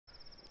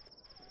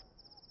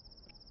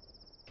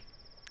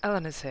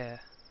Ellen is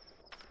here.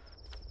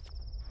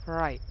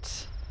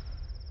 Right.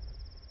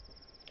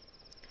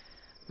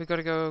 We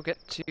gotta go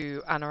get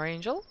to Anna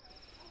Angel.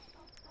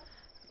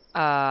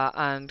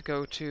 And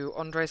go to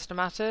Andres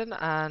Stomatin,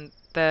 and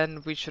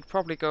then we should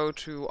probably go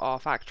to our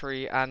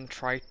factory and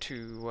try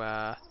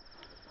to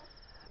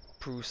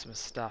brew some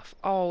stuff.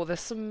 Oh, there's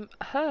some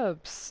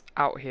herbs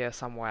out here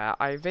somewhere.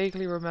 I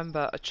vaguely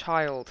remember a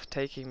child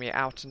taking me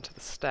out into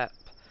the steppe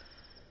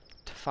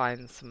to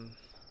find some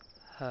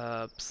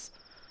herbs.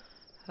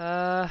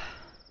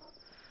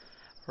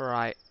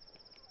 Right.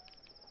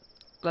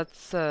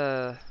 Let's,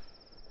 Oh,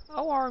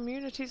 our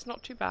immunity's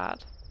not too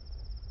bad.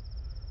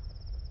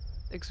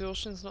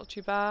 Exhaustion's not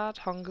too bad.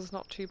 Hunger's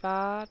not too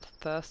bad.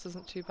 Thirst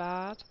isn't too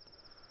bad.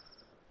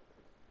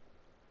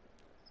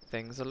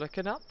 Things are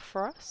looking up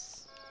for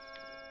us.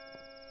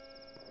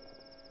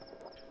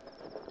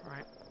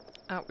 Right.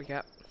 Out we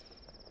get.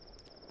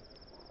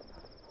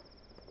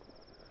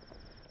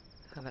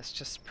 And let's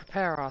just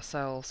prepare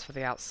ourselves for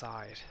the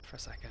outside for a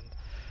second.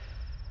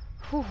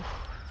 Whew.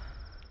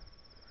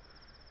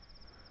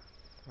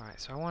 Right,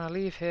 so I want to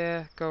leave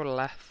here, go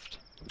left.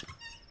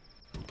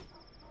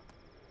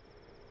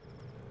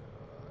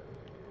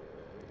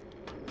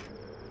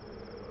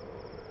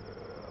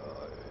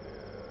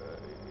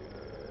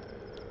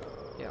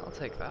 Yeah, I'll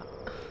take that.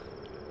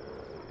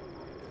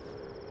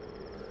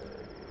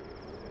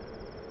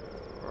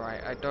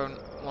 Right, I don't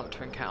want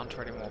to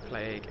encounter any more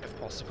plague,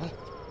 if possible.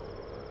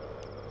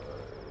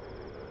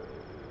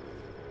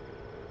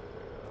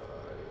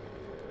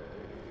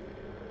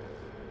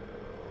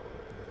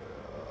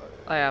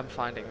 I am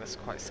finding this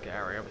quite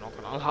scary, I'm not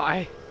gonna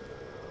lie.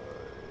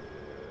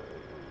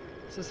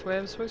 Is this where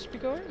I'm supposed to be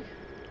going?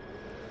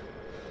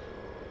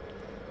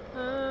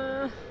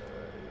 I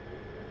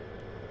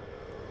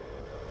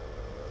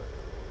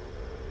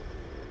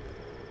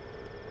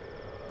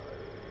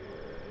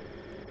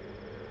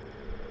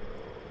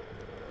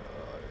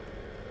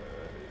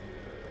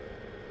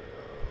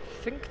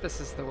think this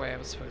is the way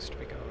I'm supposed to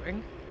be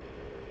going.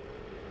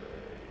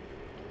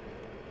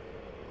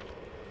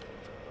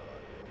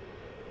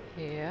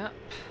 Yep.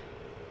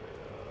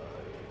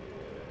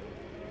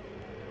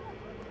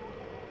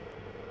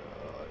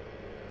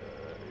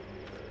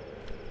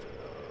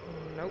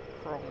 Nope,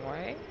 wrong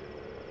way.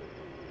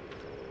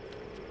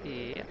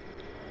 Yeah.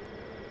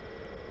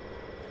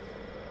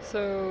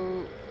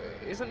 So,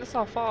 isn't this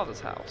our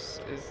father's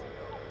house?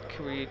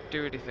 Can we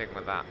do anything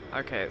with that?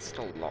 Okay, it's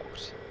still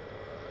locked.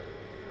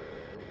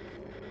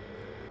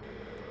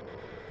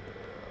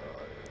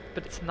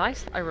 But it's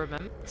nice that I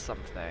remembered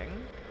something.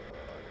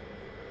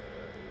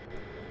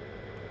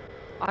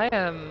 I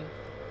am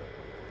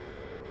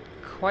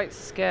quite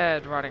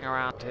scared running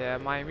around here.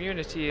 My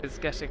immunity is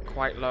getting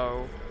quite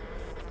low.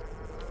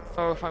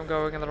 Oh, if I'm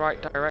going in the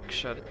right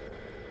direction.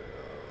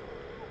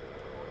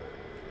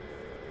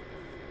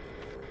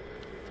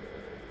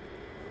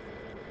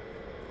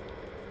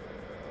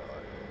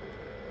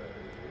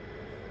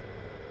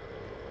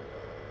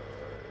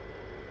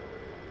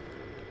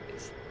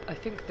 I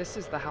think this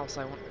is the house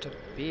I want to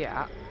be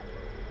at.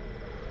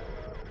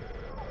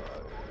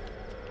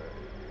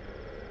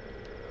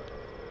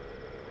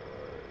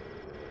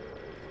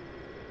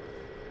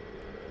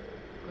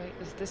 Wait,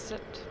 is this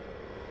it?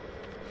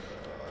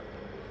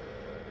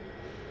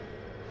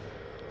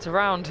 It's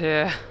around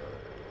here.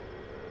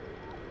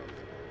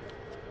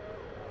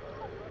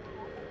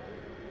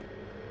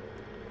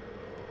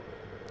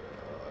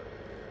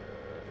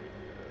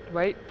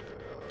 Wait.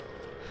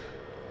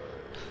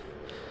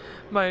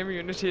 My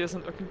immunity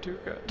isn't looking too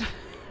good.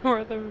 Where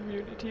are the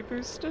immunity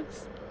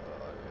boosters?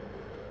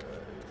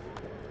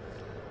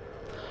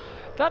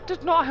 That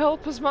did not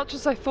help as much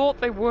as I thought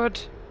they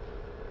would.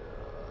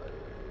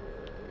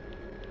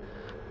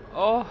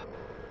 Oh.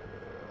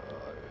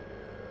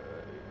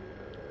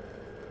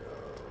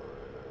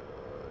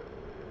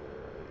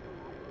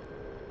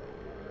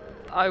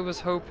 I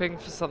was hoping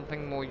for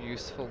something more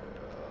useful.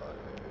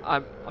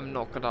 I'm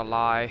not gonna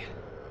lie.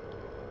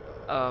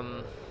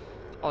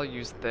 I'll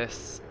use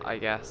this, I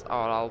guess. Oh,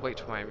 I'll wait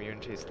till my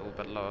immunity is a little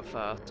bit lower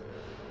first.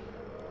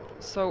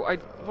 So, I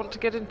want to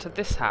get into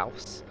this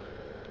house.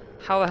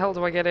 How the hell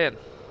do I get in?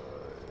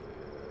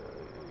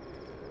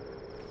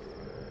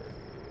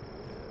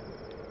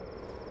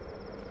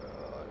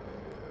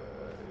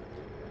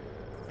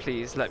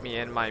 Please let me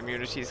in, my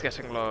immunity is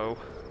getting low.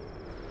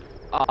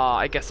 Ah,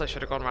 I guess I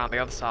should have gone around the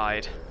other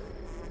side.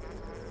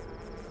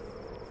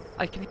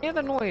 I can hear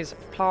the noise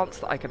of plants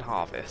that I can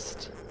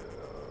harvest.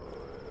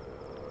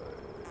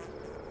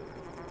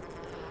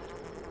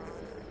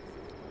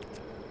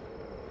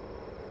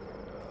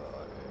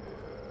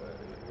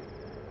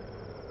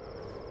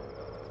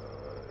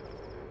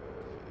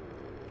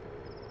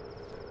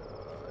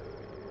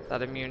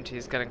 That immunity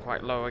is getting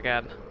quite low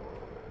again.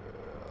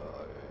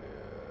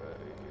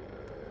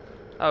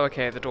 Oh,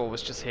 okay, the door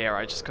was just here.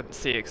 I just couldn't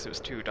see it because it was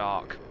too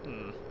dark.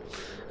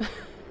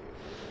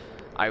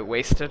 I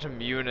wasted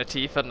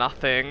immunity for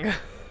nothing.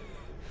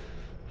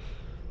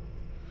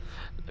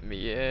 Let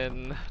me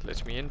in.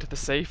 Let me into the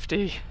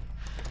safety.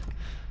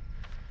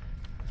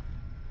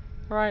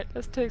 Right,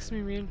 let's take some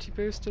immunity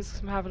boosters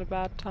because I'm having a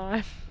bad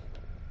time.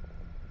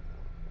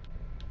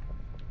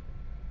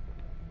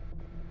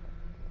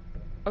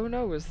 Oh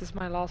no, is this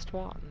my last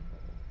one?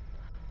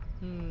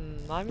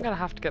 I'm gonna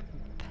have to get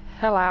the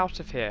hell out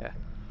of here.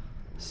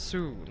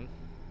 Soon.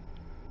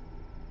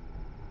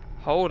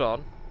 Hold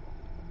on.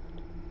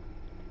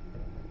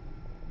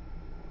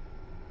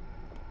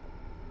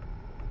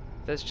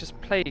 There's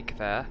just plague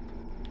there.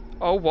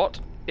 Oh,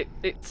 what?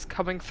 It's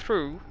coming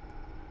through.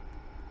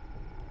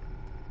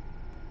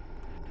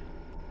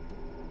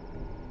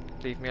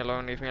 Leave me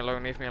alone, leave me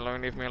alone, leave me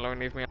alone, leave me alone,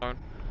 leave me alone.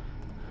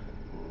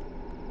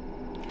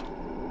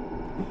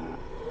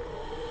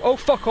 Oh,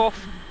 fuck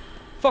off!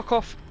 Fuck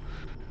off!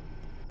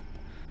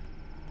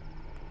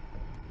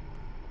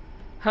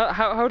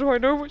 How do I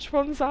know which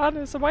one's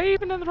Anna's? Am I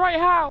even in the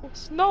right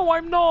house? No,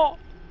 I'm not!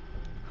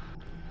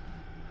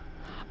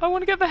 I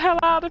want to get the hell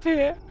out of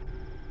here!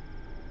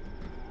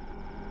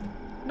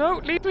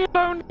 No, leave me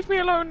alone, leave me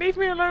alone, leave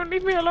me alone,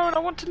 leave me alone! I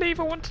want to leave,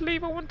 I want to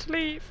leave, I want to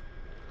leave!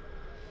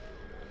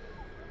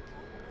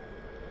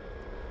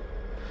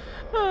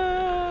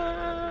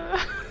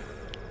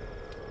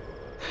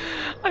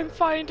 I'm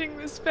finding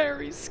this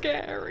very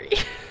scary.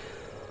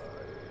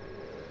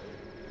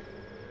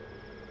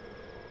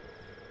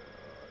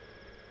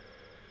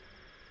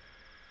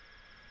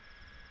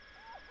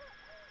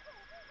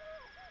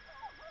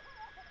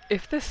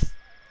 If this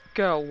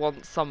girl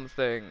wants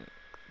something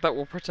that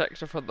will protect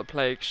her from the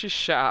plague, she's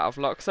shit out of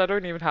luck, 'cause I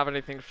don't even have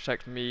anything to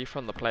protect me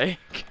from the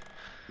plague.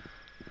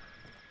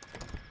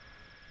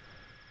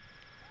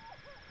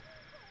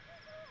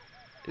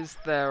 Is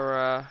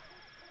there,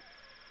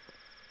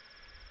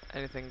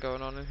 anything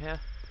going on in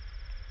here?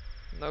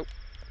 Nope.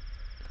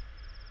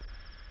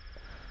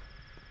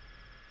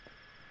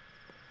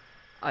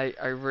 I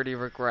really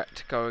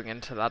regret going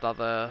into that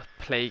other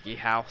plaguey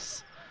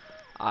house.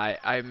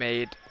 I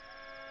made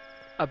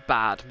a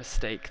bad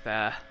mistake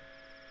there.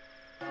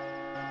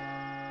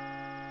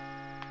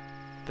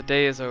 The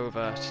day is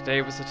over.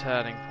 Today was a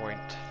turning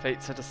point.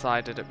 Fates are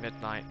decided at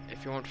midnight.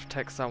 If you want to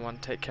protect someone,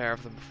 take care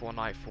of them before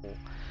nightfall.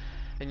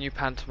 A new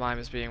pantomime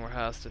is being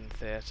rehearsed in the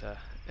theatre.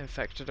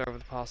 Infected over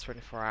the past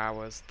 24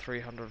 hours,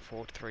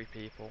 343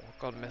 people.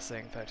 Gone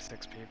missing,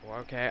 36 people.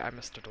 Okay, I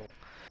missed it all.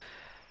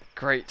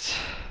 Great.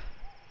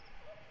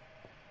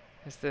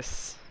 Is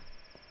this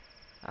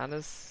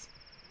Anna's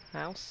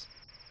house?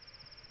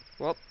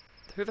 What?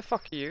 Who the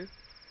fuck are you?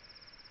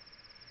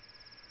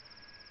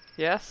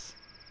 Yes?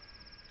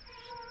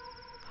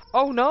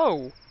 Oh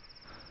no!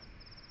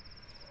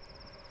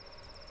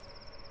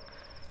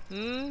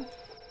 Hmm?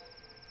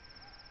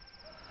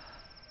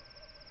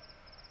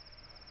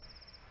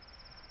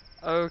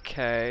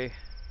 Okay.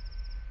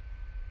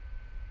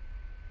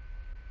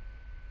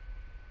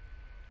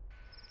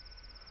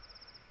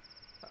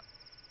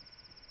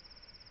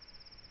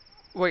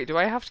 Wait, do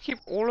I have to keep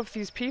all of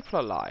these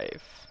people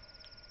alive?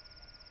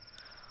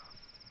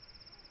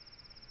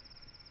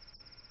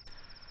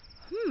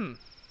 Hmm.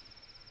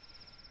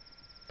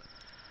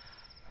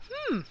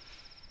 Hmm.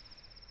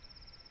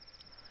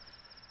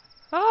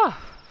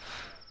 Ah.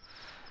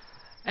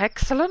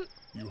 Excellent.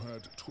 You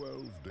had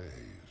 12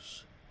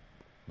 days.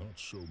 Not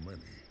so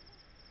many,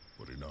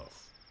 but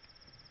enough.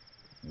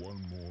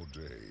 One more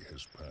day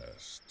has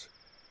passed.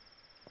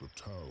 The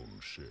town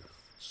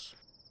shifts.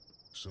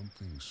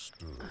 Something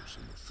stirs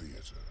in the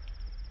theater.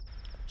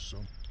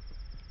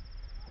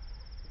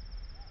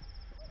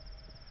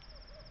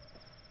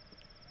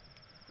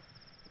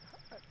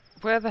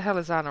 Where the hell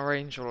is Anna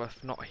Angel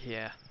if not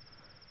here?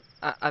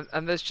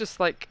 And there's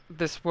just like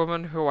this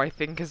woman who I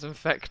think is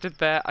infected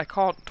there. I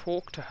can't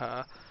talk to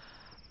her.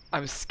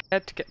 I'm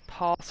scared to get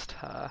past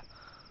her.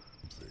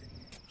 Something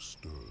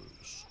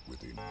stirs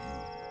within you.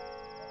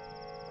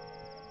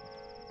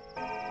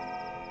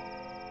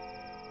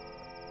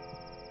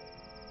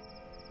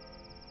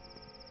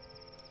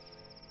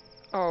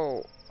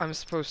 Oh, I'm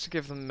supposed to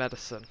give them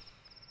medicine.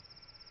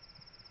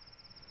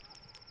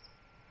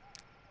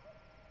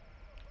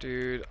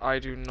 Dude, I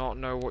do not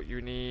know what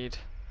you need.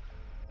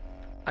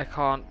 I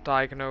can't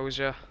diagnose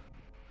you.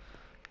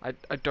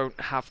 I don't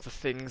have the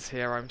things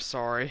here, I'm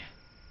sorry.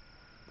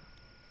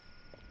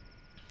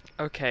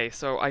 Okay,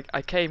 so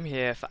I came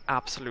here for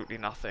absolutely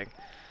nothing.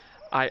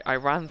 I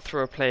ran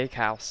through a plague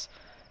house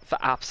for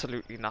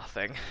absolutely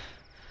nothing.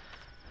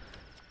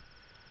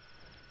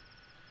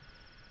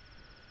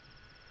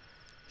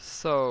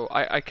 So,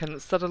 I can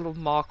set a little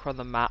marker on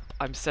the map.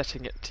 I'm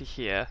setting it to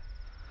here.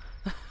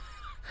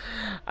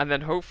 And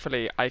then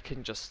hopefully I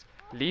can just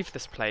leave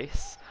this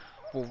place.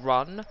 We'll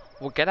run.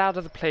 We'll get out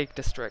of the plague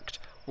district.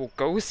 We'll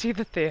go see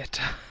the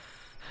theatre.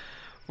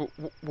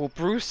 We'll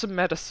brew some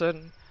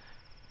medicine.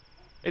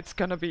 It's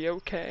gonna be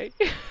okay.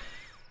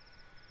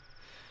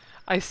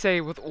 I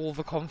say with all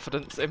the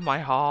confidence in my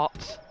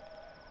heart.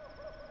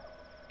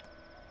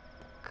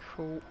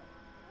 Cool.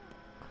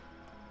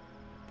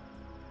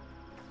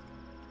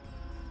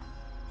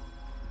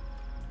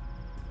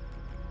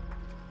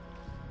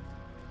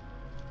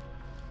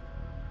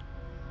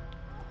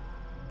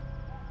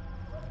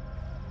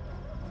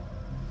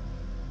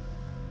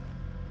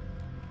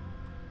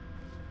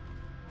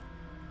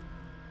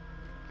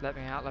 Let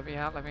me out, let me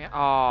out, let me out.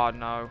 Oh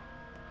no.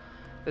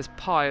 There's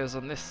pyres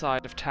on this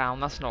side of town,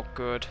 that's not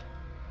good.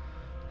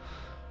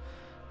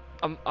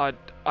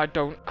 I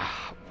don't...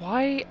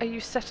 Why are you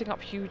setting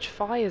up huge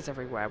fires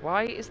everywhere?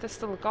 Why is there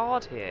still a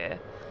guard here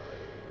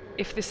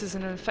if this is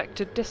an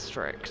infected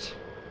district?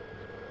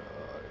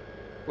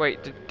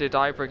 Wait, did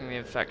I bring the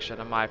infection?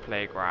 Am I a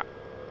plague rat?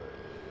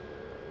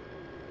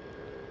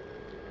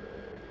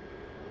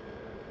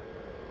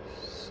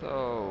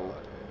 So...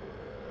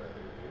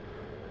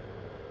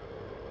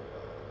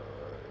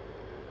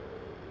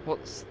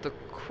 what's the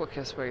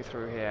quickest way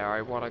through here?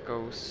 I want to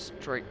go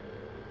straight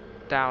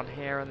down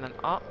here and then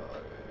up.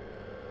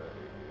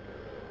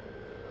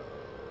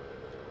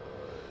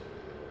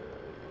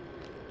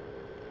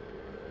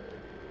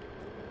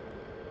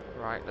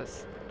 Right,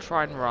 let's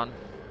try and run.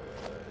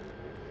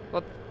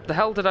 What the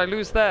hell did I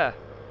lose there?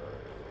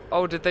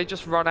 Oh, did they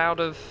just run out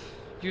of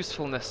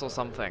usefulness or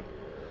something?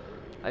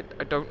 I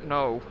don't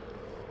know.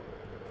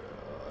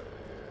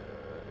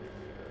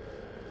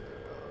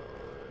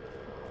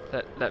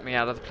 Let me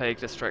out of the plague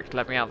district.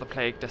 Let me out of the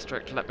plague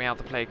district. Let me out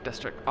of the plague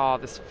district. Oh,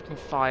 there's fucking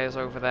fires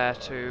over there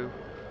too.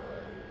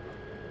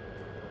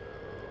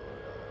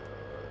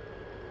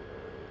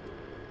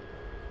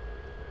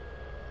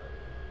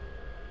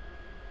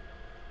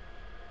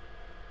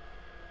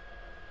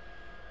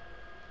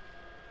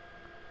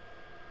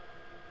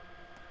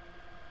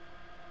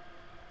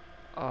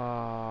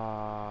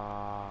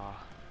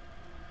 Ah,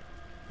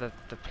 the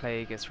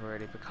plague is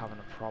really becoming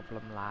a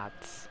problem,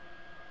 lads.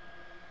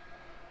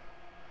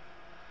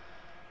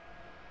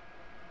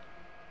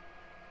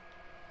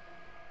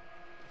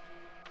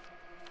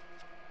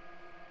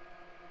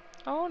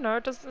 Oh no,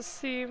 it doesn't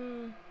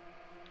seem...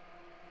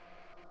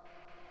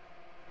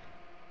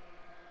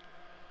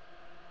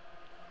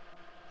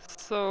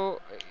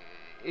 So,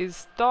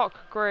 is dark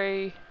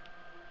grey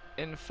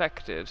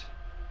infected?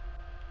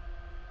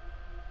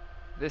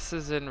 This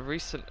is in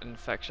recent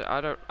infection.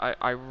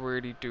 I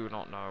really do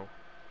not know.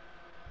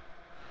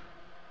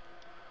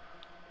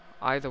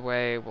 Either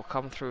way, we'll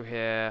come through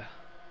here.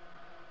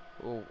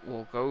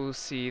 We'll go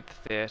see the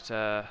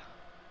theatre.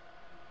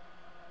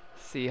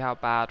 See how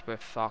bad we're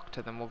fucked,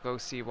 and then we'll go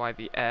see why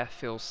the air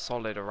feels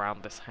solid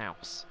around this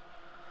house,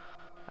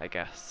 I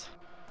guess.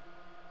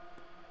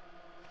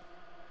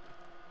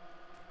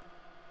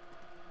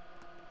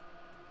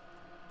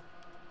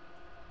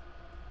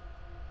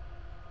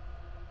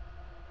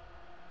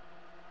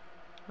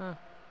 Huh.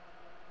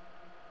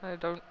 I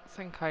don't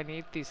think I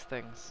need these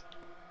things.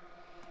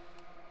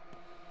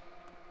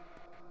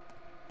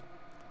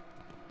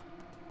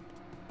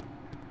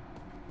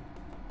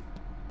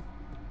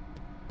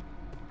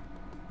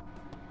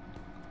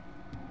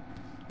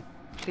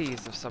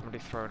 Please have somebody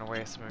thrown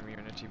away some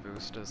immunity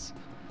boosters,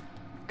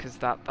 because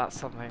that's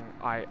something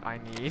I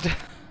need.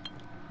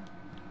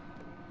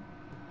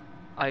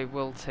 I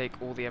will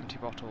take all the empty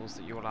bottles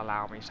that you will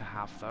allow me to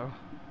have, though.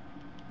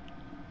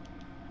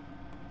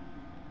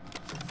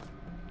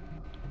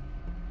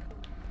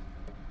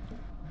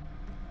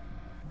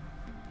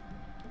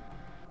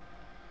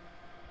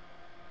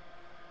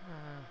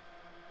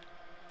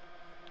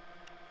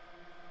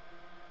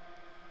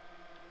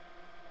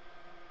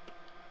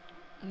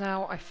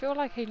 Now, I feel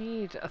like I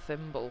need a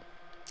thimble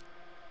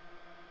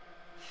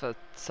for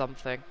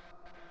something.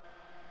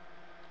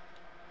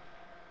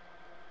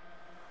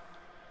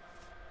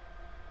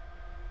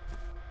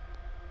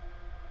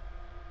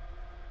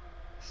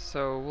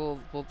 So,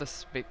 will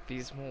this make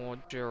these more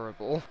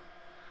durable?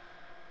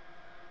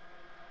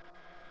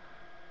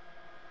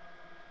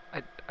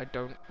 I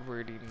don't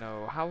really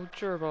know. How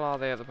durable are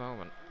they at the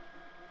moment?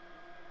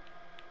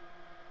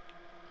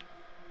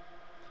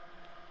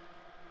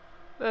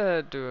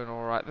 They're doing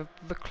alright.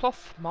 The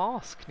cloth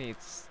mask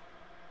needs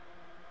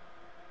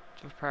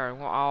repairing.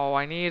 Oh,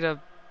 I need a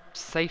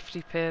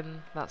safety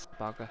pin. That's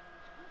a bugger.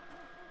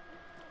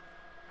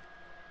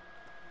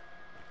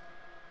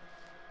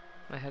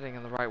 Am I heading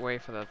in the right way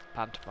for the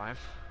pantomime?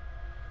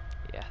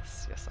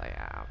 Yes, yes I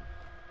am.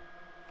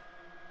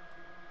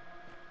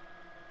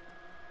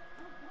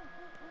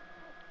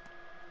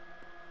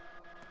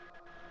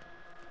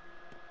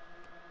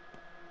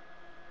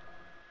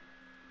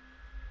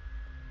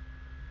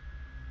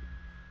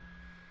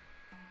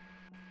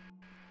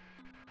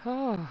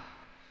 Oh.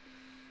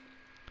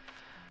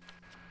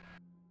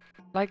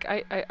 Like,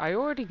 I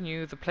already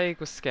knew the plague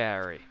was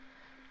scary.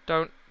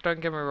 Don't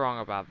get me wrong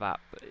about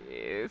that. But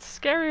it's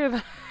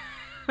scarier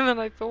than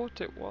I thought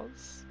it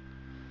was.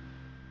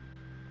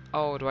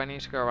 Oh, do I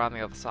need to go around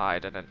the other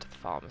side and enter the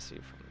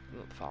pharmacy from...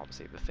 not the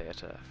pharmacy, the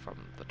theatre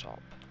from the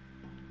top?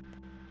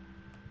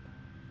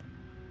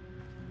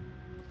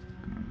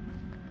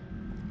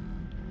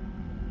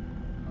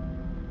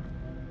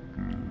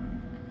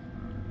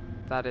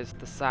 That is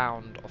the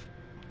sound of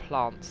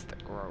plants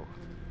that grow.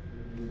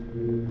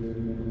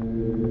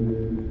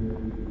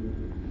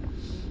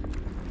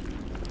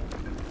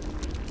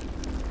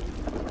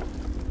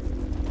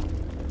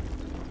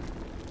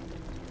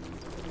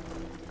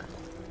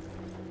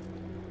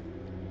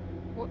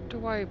 What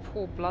do I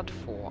pour blood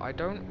for? I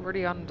don't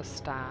really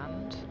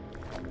understand.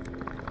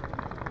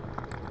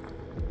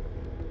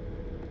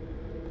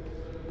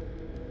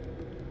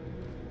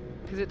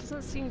 Because it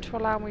doesn't seem to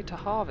allow me to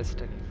harvest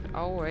anything.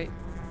 Oh, wait.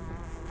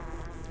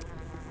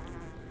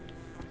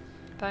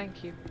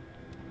 Thank you.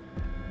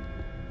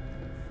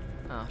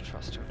 Oh,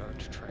 trust your loan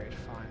to trade.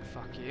 Fine,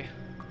 fuck you.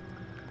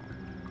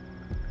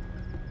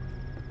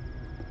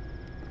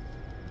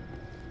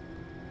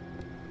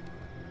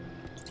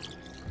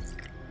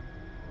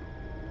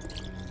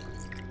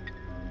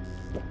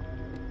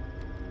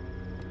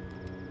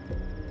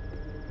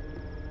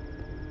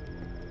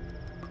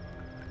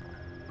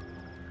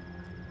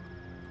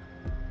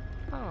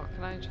 Oh,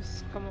 can I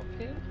just come up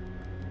here?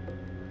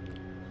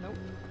 Nope.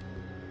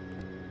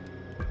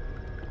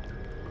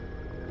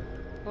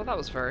 Well, that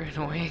was very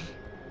annoying.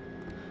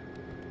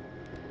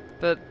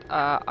 But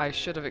I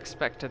should have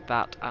expected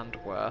that and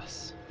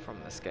worse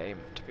from this game,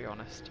 to be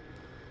honest.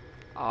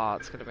 Ah,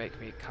 it's gonna make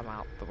me come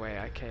out the way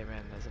I came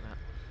in, isn't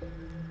it?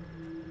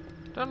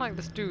 I don't like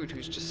this dude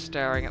who's just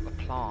staring at the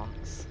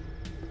plants.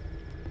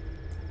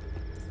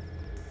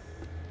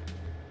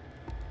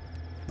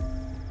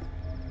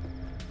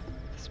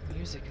 This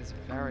music is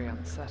very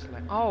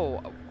unsettling.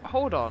 Oh,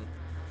 hold on.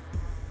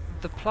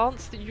 The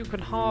plants that you can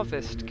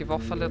harvest give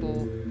off a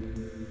little,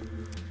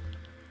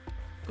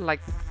 like,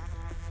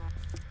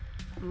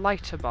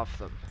 light above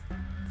them.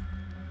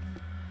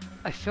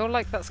 I feel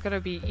like that's going to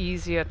be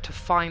easier to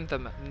find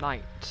them at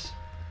night.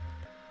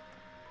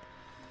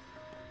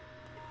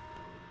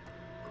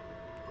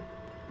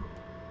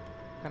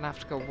 I'm going to have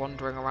to go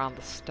wandering around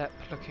the steppe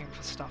looking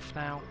for stuff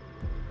now.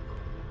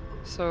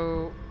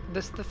 So,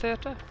 this the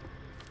theatre?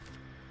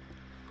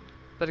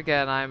 But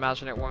again, I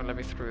imagine it won't let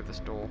me through this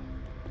door.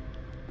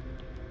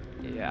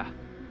 Yeah.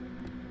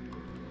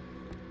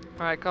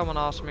 Alright, come on,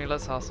 Artemy,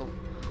 let's hustle.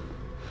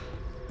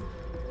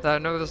 I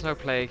know there's no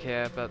plague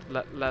here, but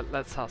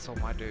let's hustle,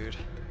 my dude.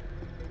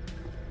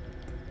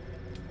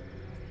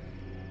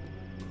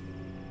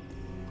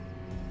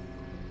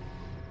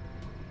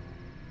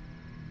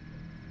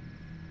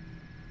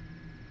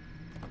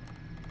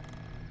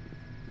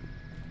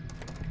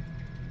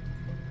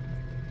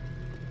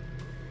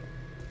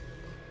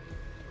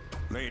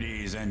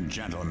 Ladies and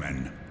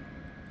gentlemen,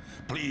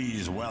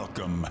 please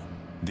welcome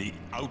the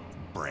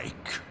Outbreak.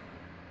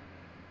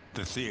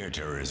 The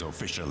theater is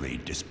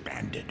officially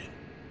disbanded.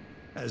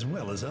 As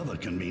well as other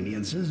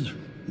conveniences.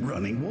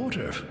 Running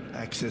water,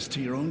 access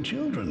to your own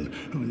children,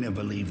 who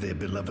never leave their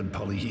beloved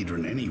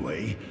polyhedron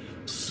anyway,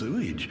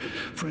 sewage,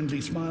 friendly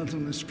smiles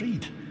on the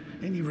street,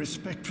 any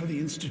respect for the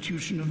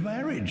institution of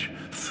marriage,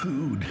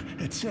 food,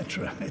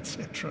 etc.,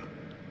 etc.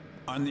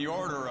 On the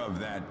order of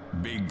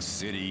that big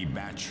city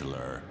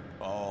bachelor,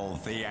 all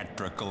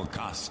theatrical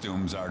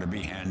costumes are to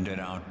be handed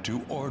out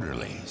to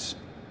orderlies.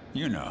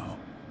 You know,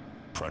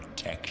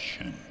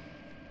 protection.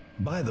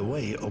 By the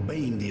way,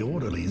 obeying the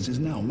orderlies is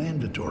now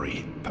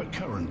mandatory, per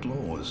current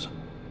laws.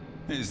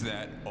 Is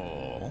that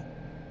all?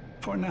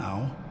 For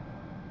now.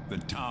 The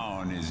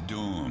town is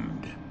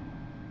doomed.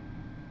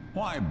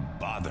 Why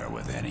bother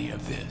with any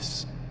of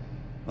this?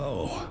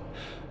 Oh,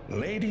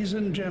 ladies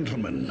and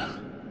gentlemen,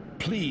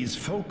 please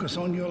focus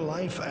on your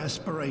life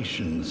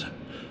aspirations.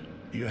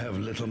 You have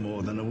little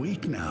more than a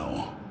week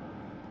now.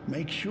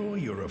 Make sure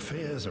your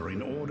affairs are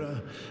in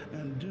order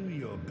and do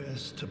your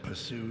best to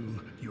pursue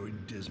your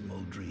dismal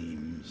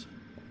dreams.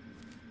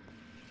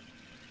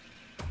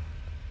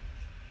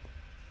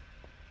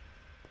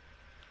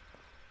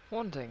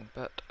 Wanting,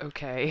 but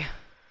okay.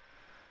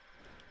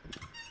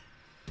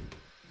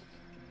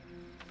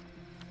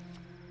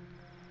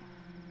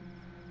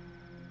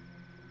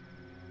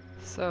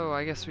 So,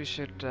 I guess we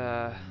should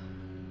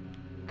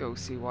go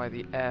see why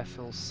the air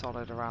feels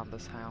solid around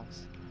this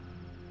house.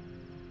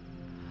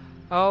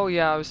 Oh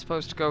yeah, I was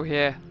supposed to go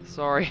here.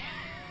 Sorry.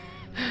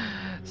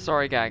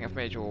 Sorry gang, I've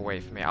made you all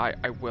wait for me.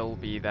 I will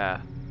be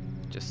there.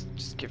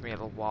 Just give me a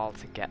little while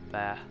to get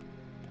there.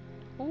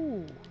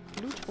 Ooh,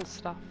 lootable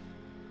stuff.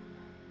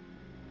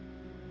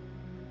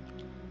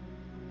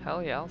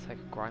 Hell yeah, I'll take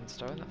a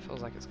grindstone. That feels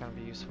like it's going to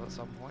be useful at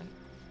some point.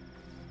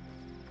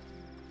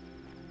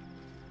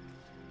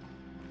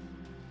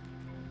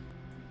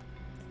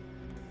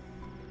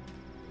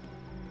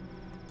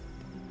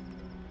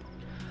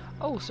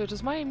 Oh, so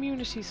does my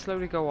immunity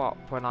slowly go up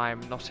when I'm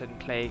not in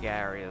plague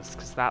areas?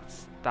 Because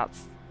that's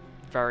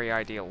very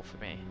ideal for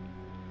me.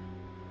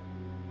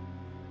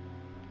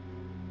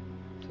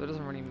 So it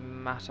doesn't really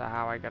matter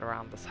how I get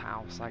around this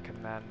house. I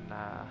can then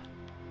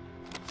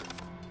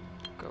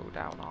go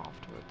down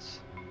afterwards.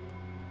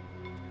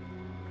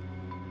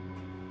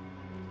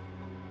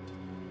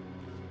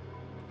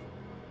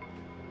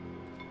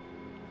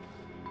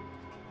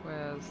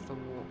 Where's the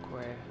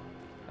walkway?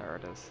 There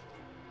it is.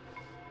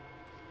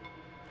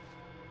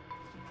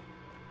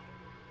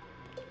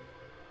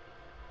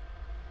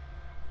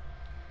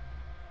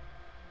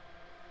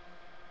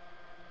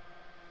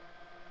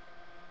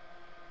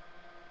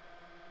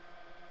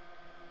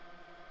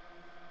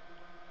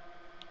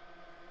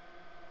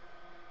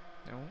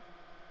 No.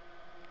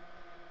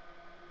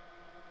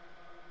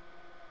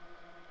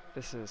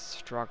 This is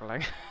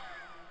struggling.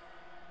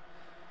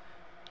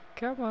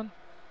 Come on.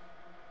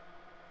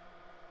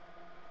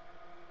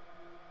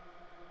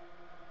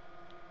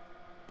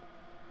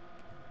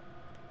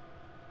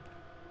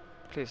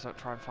 Please don't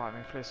try and fight me.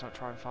 Please don't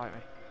try and fight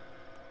me.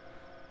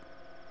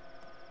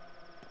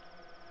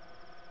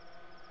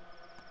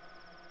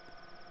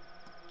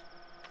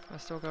 Am I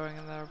still going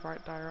in the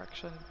right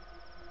direction?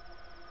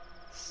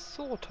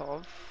 Sort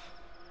of.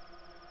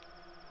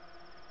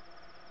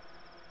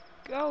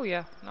 Oh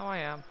yeah, no I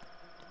am.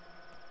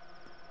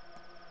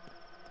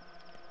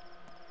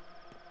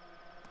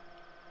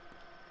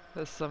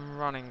 There's some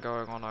running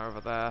going on over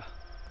there.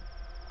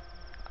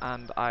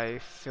 And I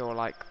feel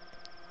like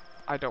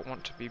I don't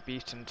want to be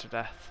beaten to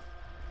death.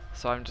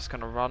 So I'm just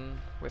gonna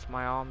run with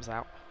my arms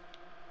out.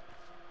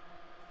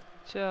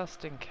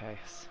 Just in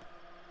case.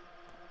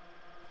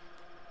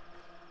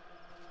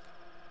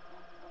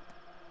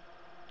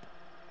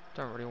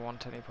 Don't really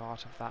want any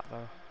part of that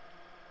though.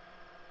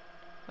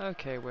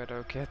 Okay,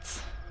 weirdo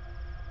kids.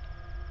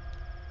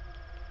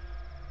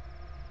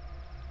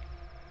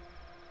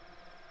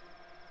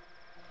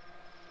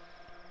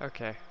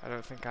 Okay, I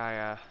don't think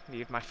I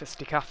need my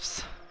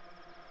fisticuffs.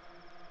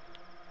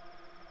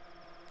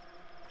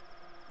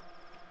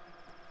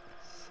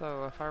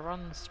 So if I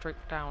run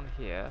straight down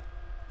here,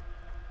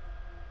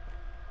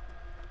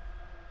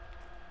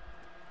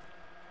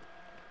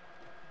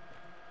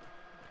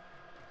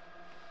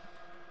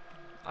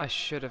 I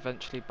should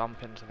eventually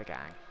bump into the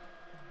gang.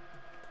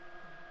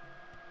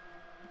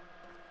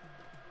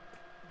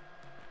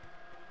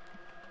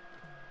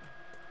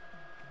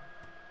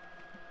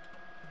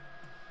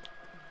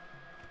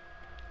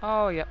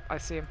 Oh, yep, I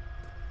see him.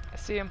 I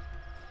see him.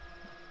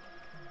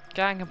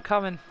 Gang, I'm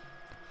coming.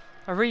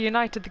 I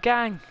reunited the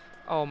gang.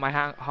 Oh, my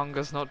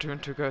hunger's not doing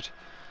too good.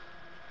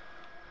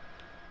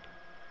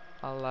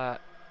 I'll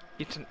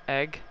eat an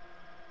egg.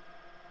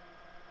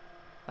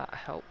 That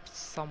helps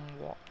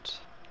somewhat.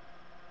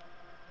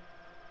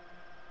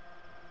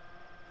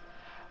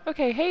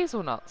 Okay,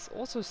 hazelnuts.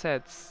 Also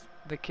said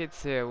the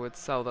kids here would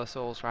sell their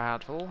souls for a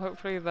handful.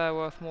 Hopefully they're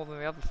worth more than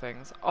the other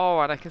things. Oh,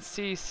 and I can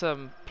see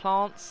some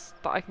plants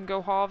that I can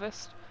go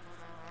harvest.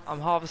 I'm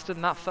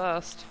harvesting that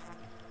first.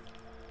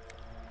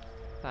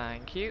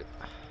 Thank you.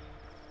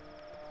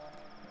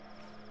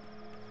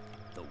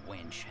 The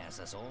wench has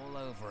us all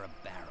over a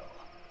barrel.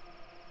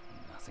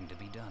 Nothing to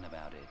be done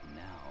about it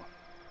now.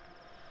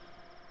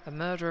 A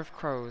murder of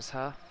crows,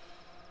 huh?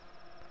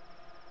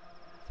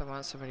 There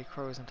weren't so many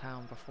crows in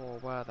town before,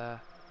 were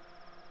there?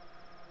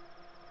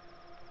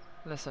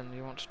 Listen,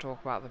 you want to talk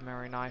about the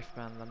merry knife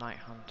men, the night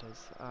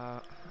hunters.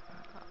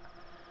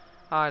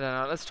 I don't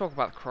know, let's talk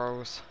about the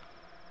crows.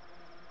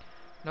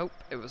 Nope,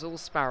 it was all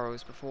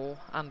sparrows before,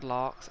 and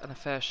larks, and a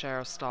fair share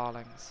of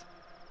starlings.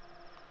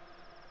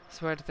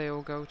 So where did they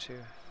all go to?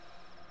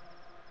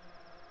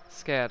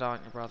 Scared,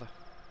 aren't you, brother?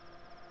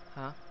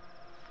 Huh?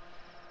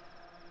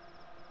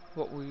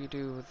 What will you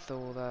do with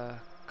all the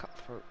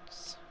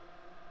cutthroats?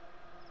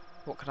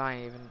 What can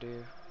I even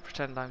do?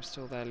 Pretend I'm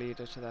still their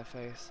leader to their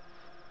face.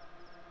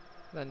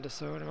 Then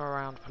disown him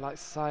around polite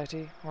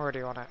society?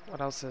 Already on it.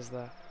 What else is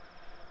there?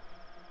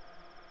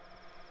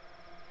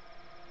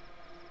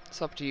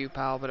 It's up to you,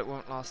 pal, but it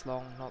won't last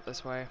long. Not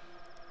this way.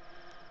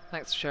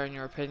 Thanks for sharing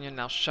your opinion.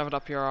 Now shove it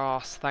up your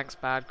arse. Thanks,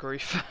 bad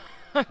grief.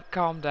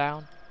 Calm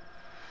down.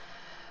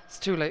 It's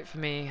too late for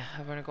me.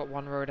 I've only got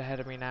one road ahead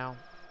of me now.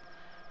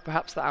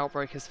 Perhaps the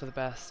outbreak is for the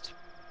best.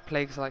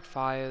 Plagues like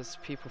fires,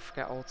 people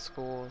forget old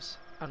scores,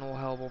 and all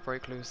hell will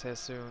break loose here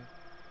soon.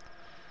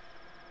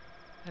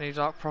 Any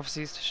dark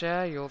prophecies to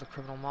share? You're the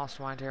criminal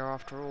mastermind here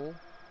after all.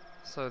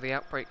 So the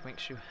outbreak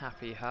makes you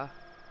happy, huh?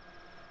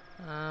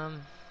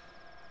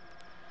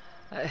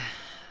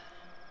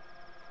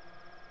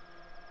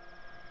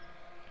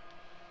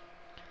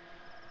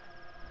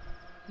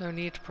 No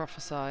need to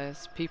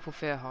prophesize. People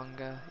fear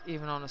hunger.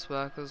 Even honest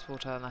workers will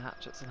turn their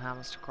hatchets and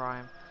hammers to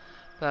crime.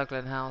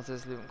 Burgling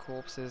houses, looting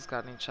corpses,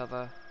 gutting each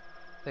other.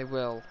 They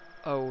will.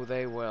 Oh,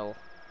 they will.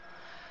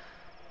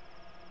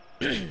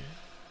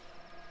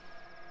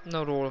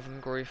 Not all of them,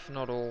 grief.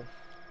 Not all.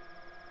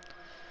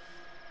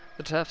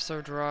 The turf's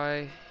so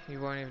dry, you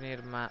won't even need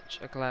a match.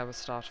 A glare will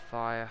start a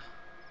fire.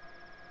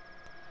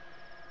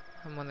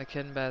 And when the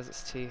kin bares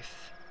its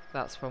teeth,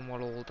 that's when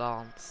we'll all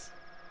dance.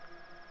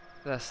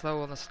 They're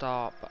slow on the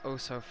start, but oh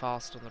so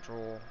fast on the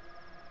draw.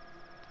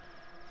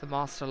 The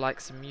master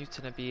likes them mute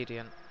and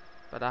obedient,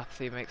 but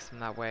apathy makes them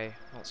that way,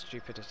 not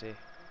stupidity.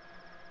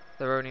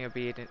 They're only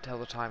obedient till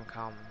the time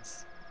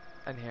comes.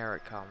 And here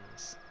it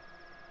comes.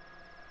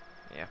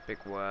 Yeah, big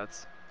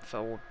words.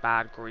 Filled with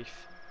bad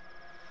grief.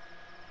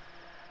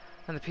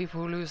 And the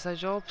people who lose their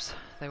jobs,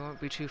 they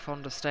won't be too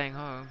fond of staying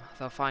home.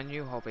 They'll find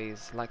new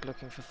hobbies, like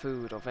looking for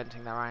food or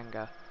venting their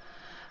anger.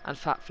 And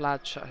Fat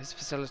Vlad shut his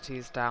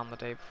facilities down the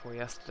day before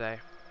yesterday,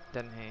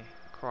 didn't he?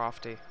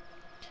 Crafty.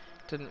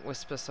 Didn't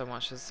whisper so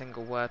much as a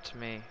single word to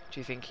me. Do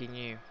you think he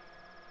knew?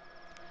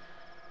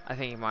 I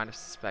think he might have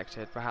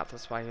suspected. Perhaps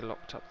that's why he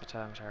locked up the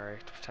termitory,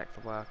 to protect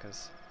the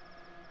workers.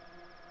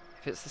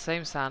 If it's the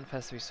same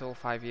sandpest we saw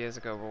 5 years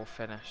ago, we're all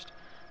finished.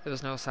 There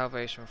was no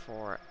salvation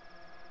for it.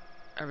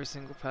 Every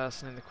single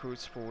person in the crude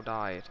sprawl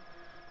died.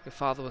 Your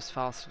father was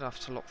fast enough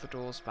to lock the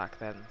doors back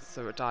then,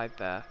 so it died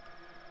there.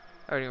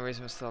 Only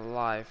reason we're still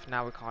alive,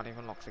 now we can't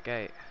even lock the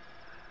gate.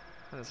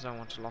 And there's no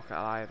one to lock it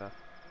either.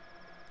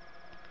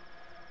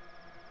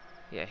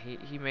 Yeah,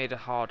 he made a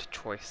hard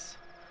choice.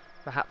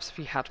 Perhaps if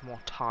he had more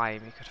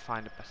time, he could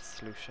find a better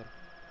solution.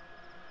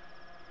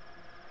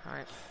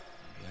 Alright.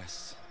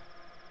 Yes.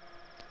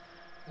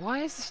 Why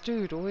is this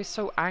dude always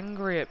so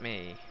angry at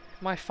me?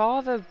 My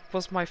father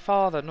was my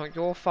father, not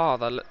your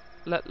father.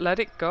 Let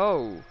it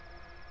go.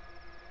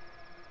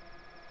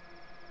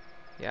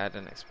 Yeah, I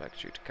didn't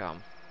expect you to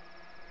come.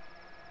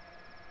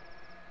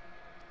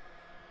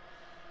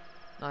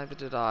 Neither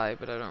did I,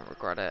 but I don't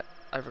regret it.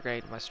 I've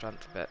regained my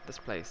strength a bit. This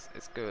place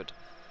is good.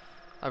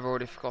 I've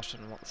already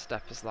forgotten what the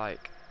steppe is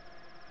like.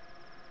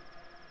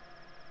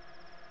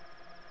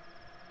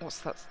 What's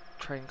that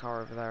train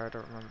car over there? I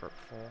don't remember it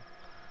before.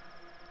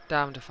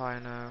 Damned if I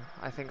know.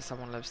 I think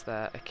someone lives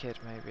there. A kid,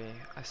 maybe.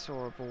 I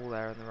saw a ball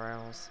there in the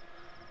rails.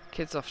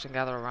 Kids often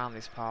gather around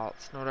these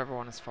parts. Not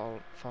everyone is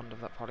fond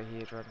of that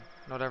polyhedron.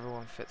 Not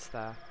everyone fits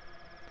there.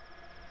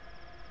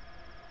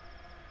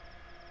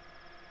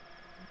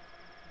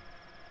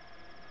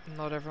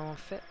 Not everyone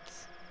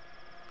fits.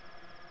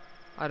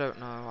 I don't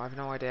know. I've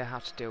no idea how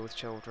to deal with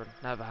children.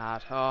 Never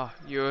had. Oh,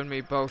 you and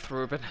me both,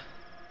 Reuben.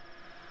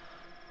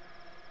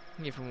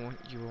 Even when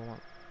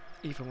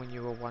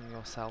you were one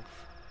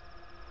yourself.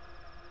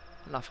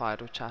 Enough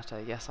idle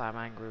chatter. Yes, I am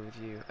angry with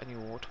you, and you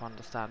ought to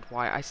understand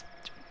why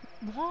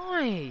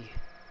why?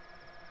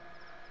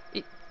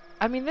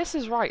 I mean, this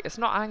is right. It's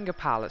not anger,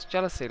 pal. It's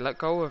jealousy. Let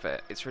go of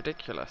it. It's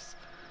ridiculous.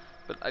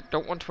 But I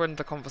don't want to end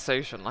the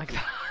conversation like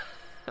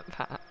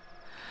that.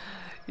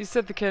 You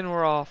said the kin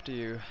were after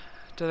you.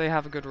 Do they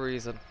have a good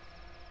reason?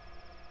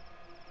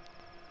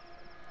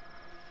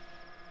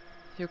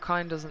 Your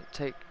kind doesn't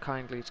take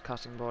kindly to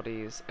cutting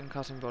bodies, and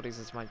cutting bodies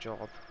is my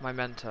job. My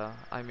mentor,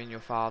 I mean your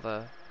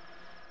father,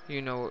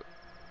 you know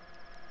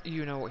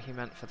what he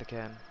meant for the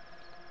kin.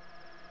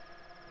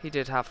 He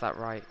did have that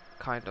right,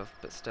 kind of,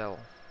 but still.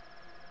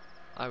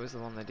 I was the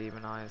one they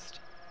demonized.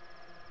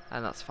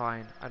 And that's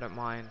fine, I don't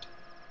mind.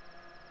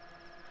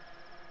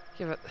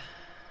 Yeah, but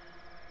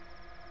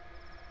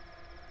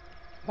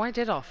why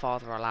did our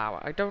father allow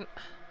it? If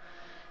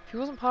he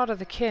wasn't part of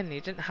the kin, he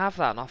didn't have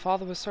that, and our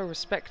father was so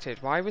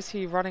respected. Why was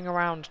he running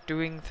around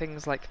doing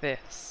things like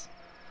this?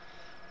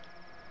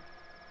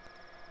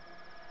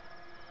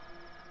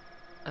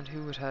 And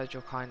who would hurt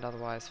your kind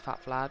otherwise? Fat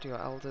Vlad, your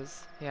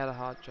elders? He had a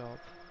hard job.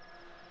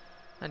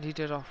 And he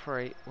did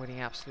operate when he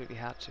absolutely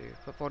had to,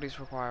 but bodies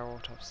require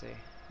autopsy.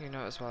 You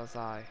know as well as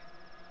I.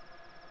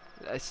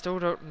 I still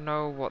don't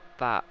know what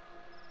that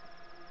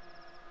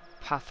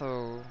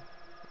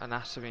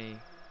patho-anatomy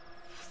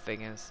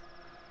thing is.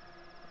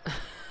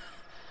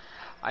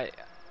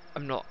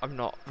 I'm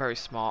not very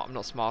smart. I'm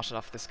not smart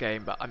enough for this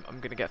game, but I'm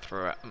gonna get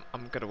through it.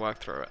 I'm gonna work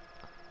through it.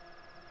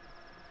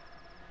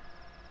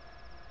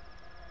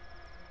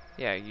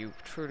 Yeah, you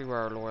truly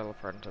were a loyal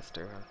apprentice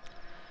to him.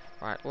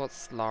 Right,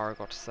 what's Lara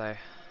got to say?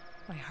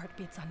 My heart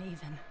beats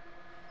uneven.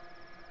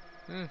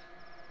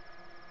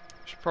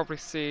 Should probably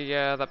see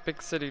that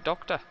big city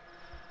doctor.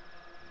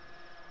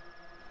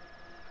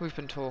 We've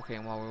been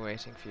talking while we're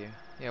waiting for you.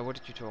 Yeah, what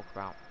did you talk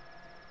about?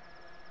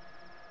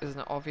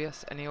 Isn't it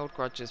obvious? Any old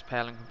grudges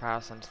pale in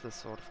comparison to this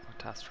sort of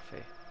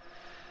catastrophe.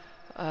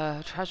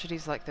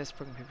 Tragedies like this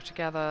bring people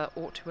together,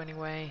 ought to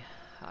anyway.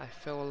 I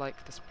feel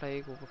like this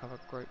plague will become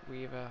a great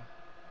weaver,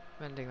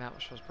 mending that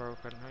which was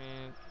broken.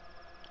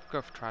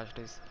 Go for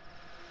tragedies.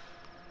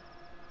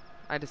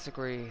 I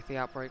disagree. The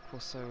outbreak will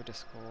sow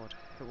discord.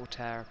 It will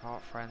tear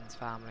apart friends,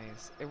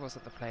 families. It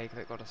wasn't the plague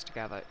that got us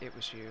together, it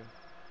was you.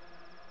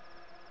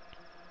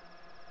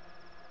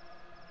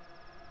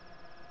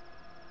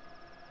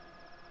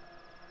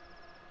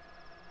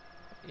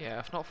 Yeah,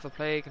 if not for the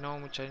plague, no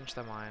one would change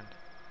their mind.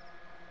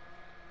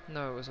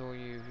 No, it was all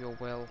you, your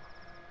will.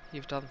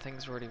 You've done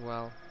things really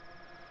well.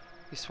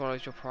 You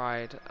swallowed your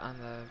pride and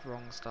the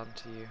wrongs done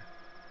to you.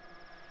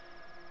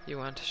 You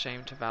weren't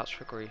ashamed to vouch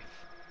for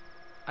grief.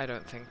 I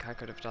don't think I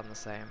could have done the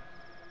same.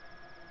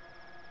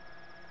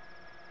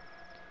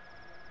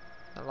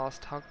 The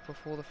last hug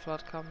before the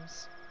flood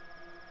comes.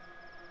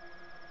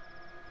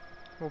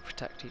 We'll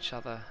protect each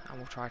other and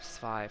we'll try to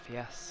survive,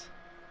 yes.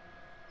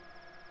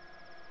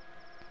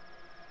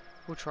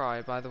 We'll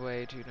try. By the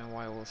way, do you know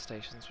why all the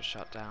stations were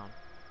shut down?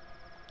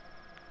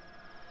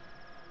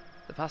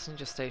 The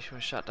passenger station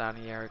was shut down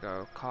a year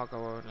ago, cargo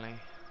only,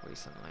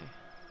 recently.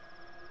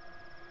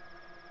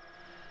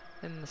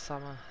 In the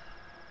summer,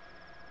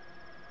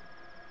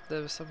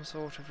 there was some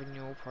sort of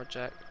renewal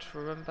project.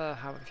 Remember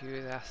how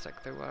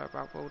enthusiastic they were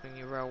about building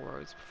new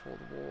railroads before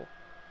the war?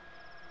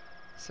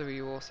 So were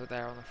you also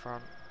there on the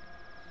front?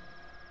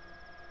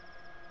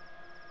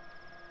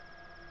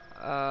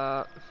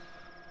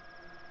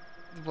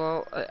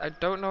 Well, I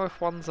don't know if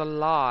one's a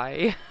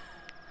lie.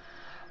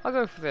 I'll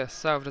go for this.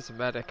 Served as a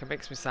medic. It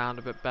makes me sound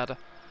a bit better.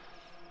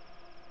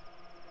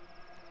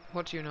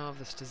 What do you know of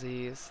this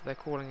disease? They're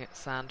calling it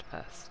sand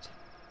pest.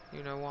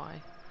 You know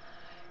why?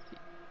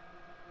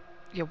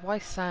 Yeah, why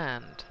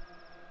sand?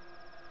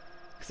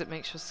 Because it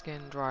makes your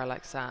skin dry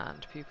like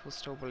sand. People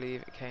still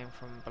believe it came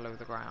from below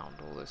the ground.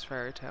 All those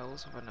fairy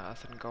tales of an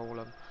earthen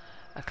golem.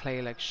 A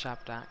clay-leg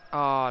shabnak.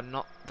 Oh,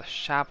 not the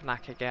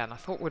shabnak again. I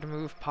thought we'd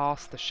move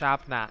past the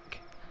shabnak.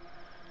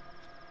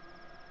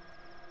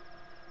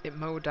 It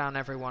mowed down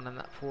everyone in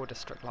that poor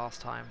district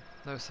last time.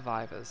 No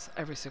survivors.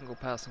 Every single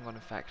person got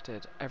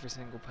infected. Every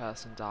single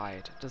person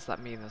died. Does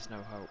that mean there's no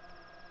hope?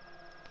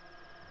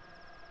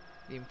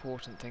 The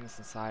important things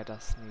inside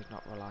us need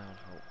not rely on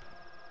hope.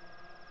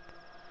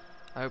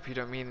 I hope you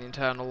don't mean the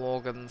internal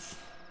organs.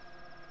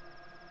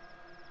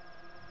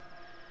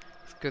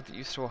 It's good that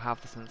you still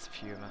have the sense of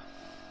humour.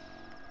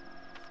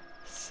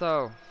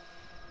 So...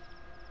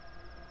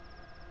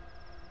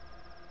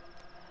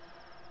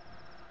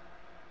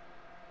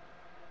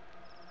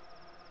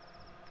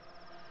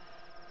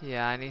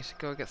 yeah, I need to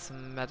go get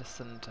some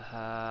medicine to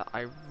her.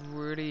 I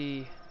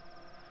really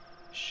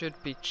should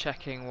be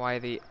checking why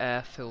the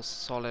air feels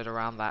solid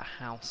around that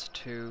house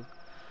too.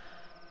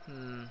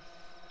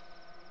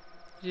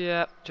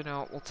 Yeah, do you know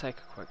what? We'll take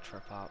a quick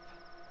trip up.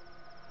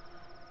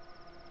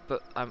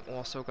 But I'm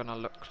also gonna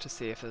look to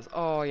see if there's...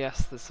 oh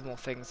yes, there's some more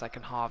things I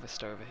can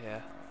harvest over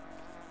here.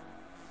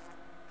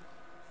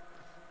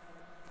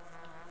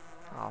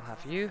 I'll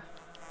have you.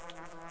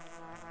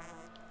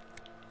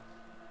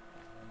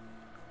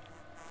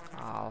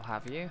 I'll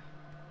have you.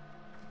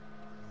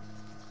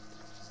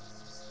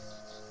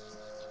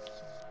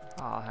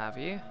 I'll have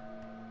you.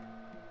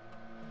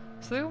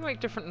 So they all make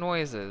different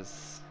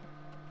noises.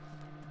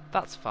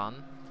 That's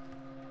fun.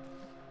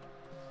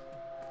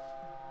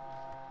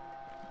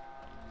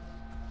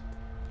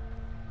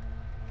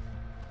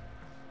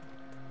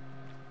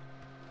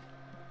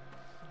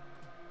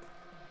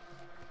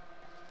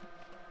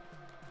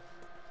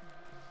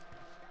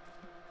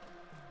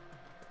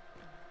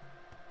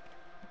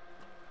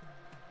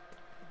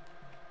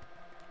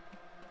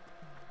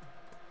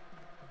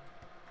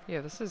 Yeah,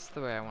 this is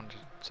the way I wanted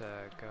to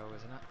go,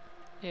 isn't it?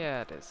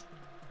 Yeah, it is.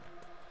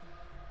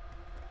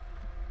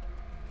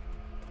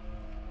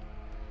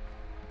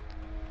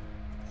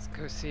 Let's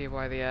go see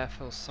why the air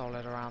feels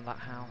solid around that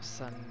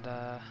house,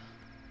 and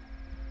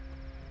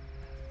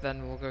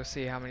then we'll go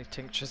see how many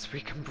tinctures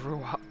we can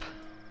brew up.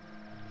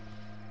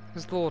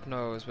 Because Lord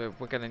knows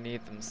we're gonna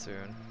need them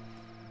soon.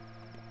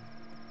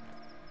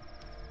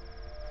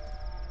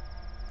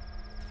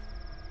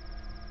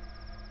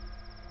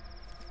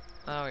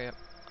 Oh, yep.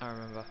 I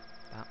remember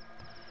that.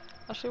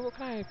 Actually, what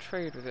can I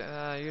trade with it?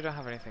 You don't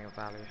have anything of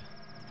value.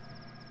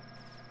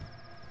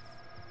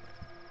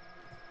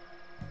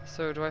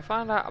 So, do I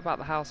find out about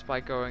the house by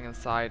going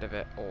inside of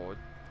it, or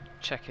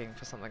checking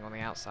for something on the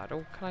outside?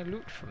 Oh, can I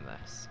loot from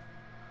this?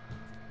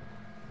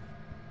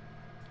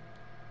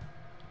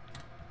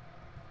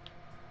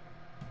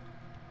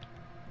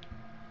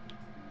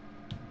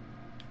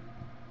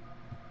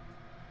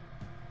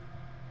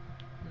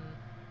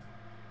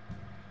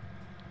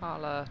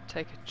 I'll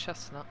take a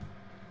chestnut.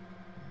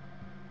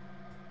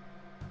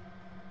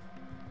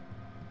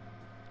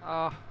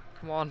 Oh,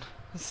 come on.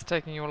 This is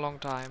taking you a long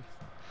time.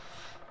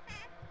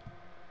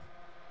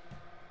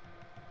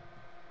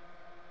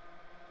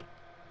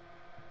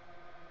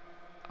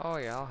 Oh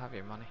yeah, I'll have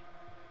your money.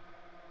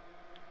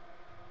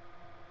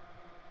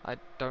 I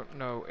don't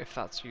know if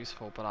that's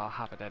useful, but I'll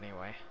have it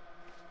anyway.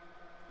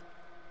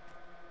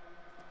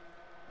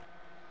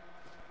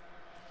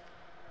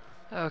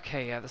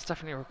 Okay, yeah, this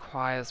definitely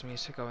requires me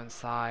to go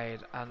inside,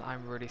 and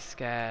I'm really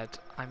scared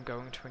I'm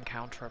going to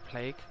encounter a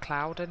plague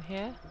cloud in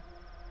here.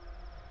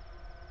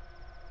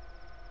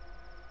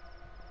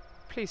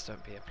 Please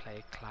don't be a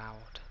plague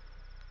cloud.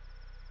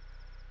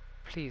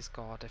 Please,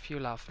 God, if you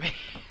love me,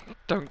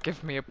 don't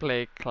give me a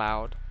plague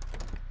cloud.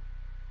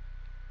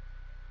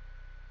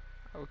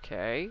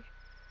 Okay.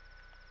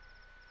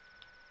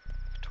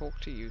 Talk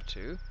to you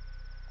two.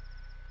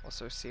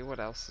 Also see what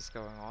else is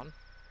going on.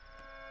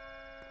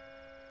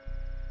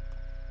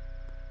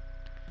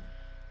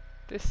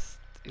 This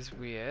is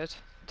weird,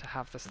 to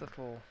have this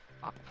little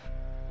up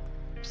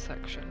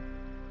section.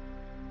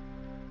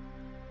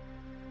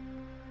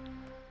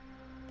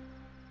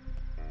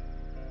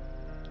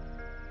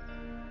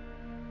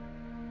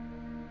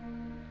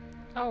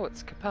 Oh,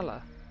 it's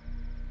Capella.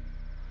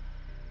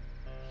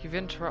 You've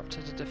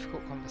interrupted a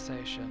difficult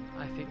conversation.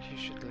 I think you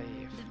should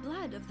leave. The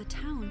blood of the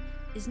town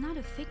is not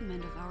a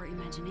figment of our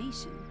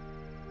imagination,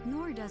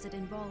 nor does it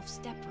involve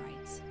step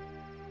rights.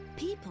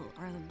 People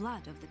are the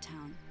blood of the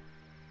town.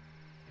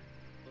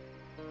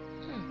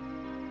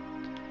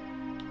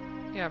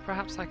 Yeah,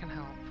 perhaps I can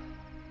help.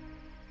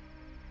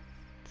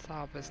 It's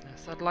our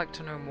business. I'd like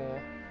to know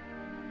more.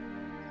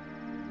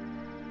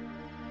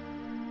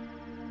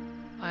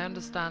 I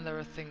understand there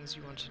are things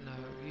you want to know.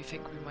 You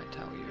think we might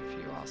tell you if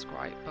you ask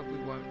right, but we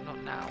won't,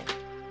 not now.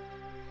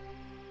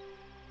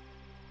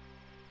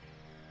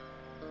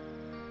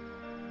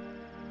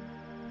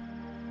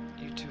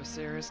 You two are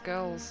serious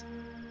girls.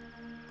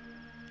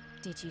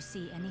 Did you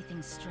see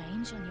anything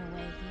strange on your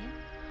way here?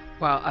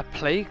 Well, a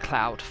plague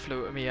cloud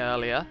flew at me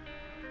earlier.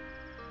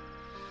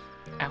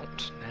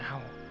 Out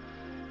now.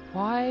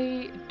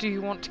 Why do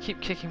you want to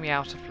keep kicking me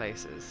out of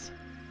places?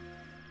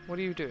 What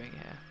are you doing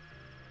here?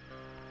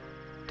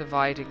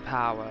 Dividing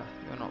power.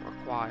 You're not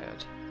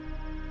required.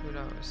 Who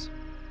knows?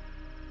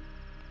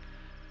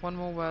 One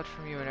more word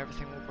from you and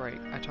everything will break.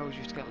 I told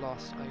you to get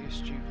lost. Are you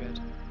stupid?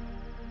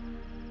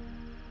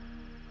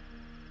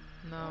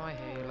 No, I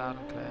hear you loud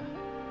and clear.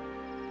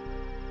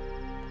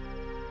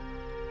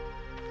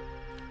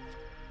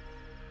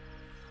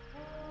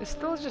 It's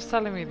still just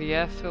telling me the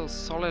air feels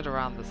solid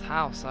around this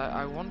house.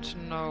 I want to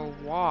know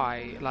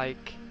why.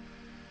 Like,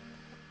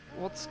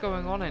 what's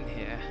going on in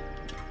here?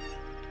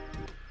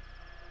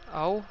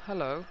 Oh,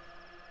 hello.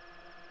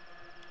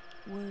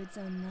 Words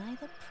are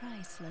neither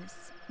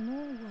priceless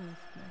nor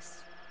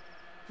worthless.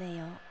 They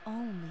are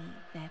only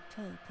their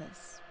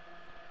purpose.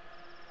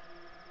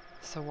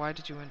 So why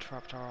did you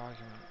interrupt our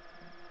argument?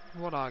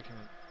 What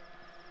argument?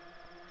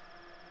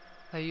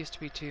 There used to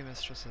be two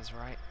mistresses,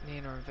 right?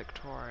 Nina and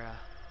Victoria.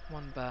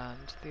 One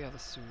burned, the other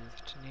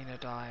soothed. Nina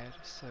died,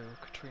 so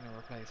Katrina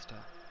replaced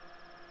her.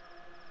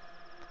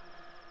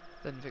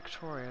 Then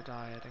Victoria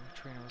died and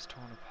Katrina was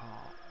torn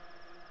apart.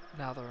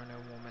 Now there are no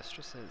more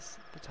mistresses.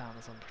 The town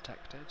is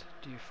unprotected.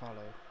 Do you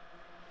follow?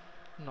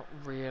 Not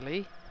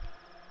really.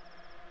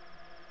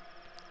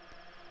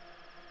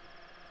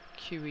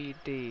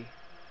 QED.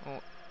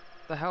 What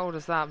the hell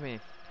does that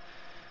mean?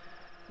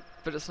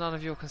 But it's none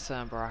of your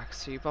concern, Barack,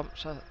 so you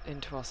bumped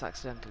into us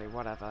accidentally,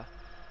 whatever.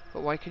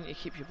 But why couldn't you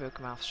keep your big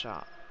mouth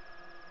shut?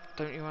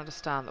 Don't you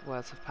understand that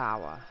words have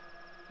power?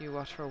 You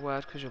utter a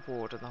word because you're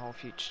bored and the whole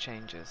future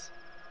changes.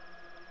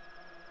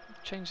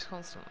 It changes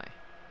constantly.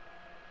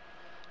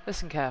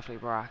 Listen carefully,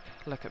 Barack.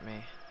 Look at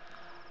me.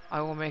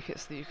 I will make it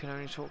so that you can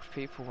only talk to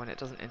people when it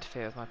doesn't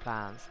interfere with my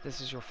plans.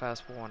 This is your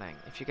first warning.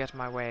 If you get in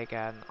my way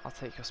again, I'll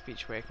take your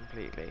speech away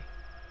completely.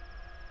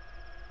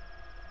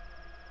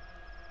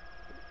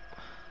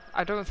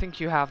 I don't think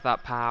you have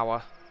that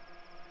power.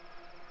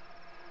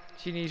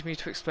 Do you need me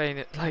to explain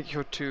it like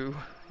you're two?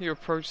 You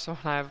approach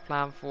someone I have a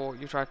plan for,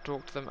 you try to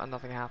talk to them and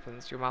nothing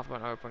happens. Your mouth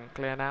won't open.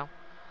 Clear now?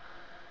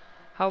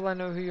 How will I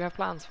know who you have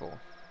plans for?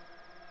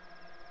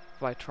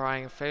 By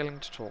trying and failing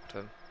to talk to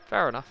them.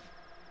 Fair enough.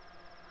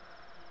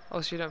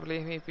 Oh, so you don't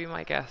believe me? Be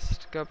my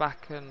guest. Go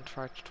back and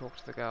try to talk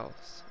to the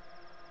girls.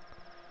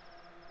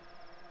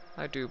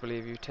 I do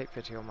believe you. Take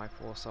pity on my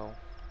poor soul.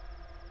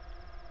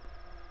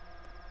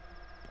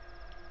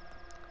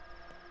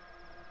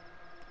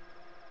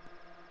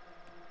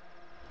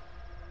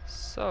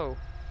 So,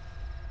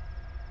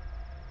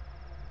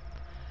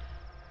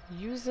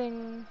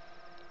 using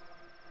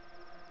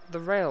the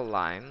rail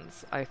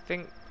lines, I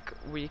think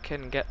we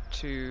can get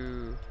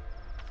to...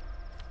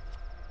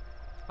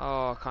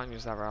 Oh, I can't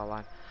use that rail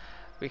line.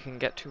 We can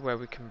get to where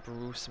we can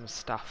brew some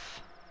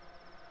stuff.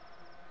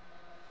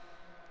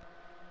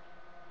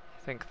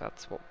 I think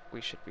that's what we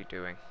should be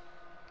doing.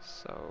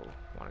 So,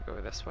 I want to go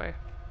this way.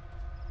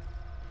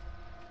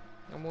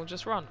 And we'll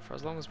just run for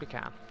as long as we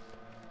can.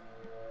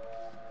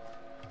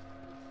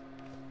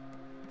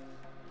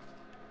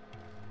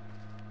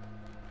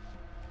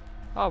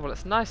 Oh, well,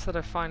 it's nice that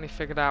I finally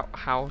figured out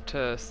how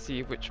to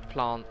see which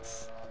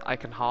plants I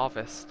can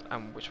harvest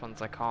and which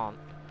ones I can't.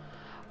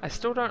 I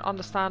still don't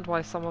understand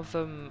why some of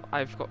them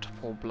I've got to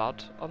pour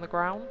blood on the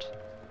ground.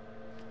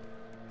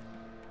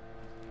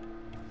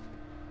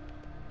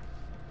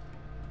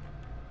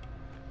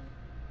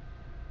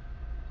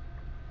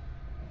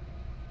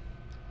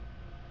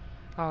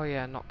 Oh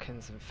yeah,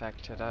 Notkin's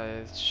infected.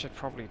 I should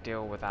probably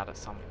deal with that at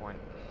some point.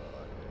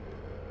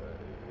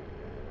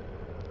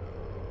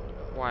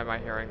 Why am I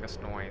hearing this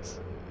noise?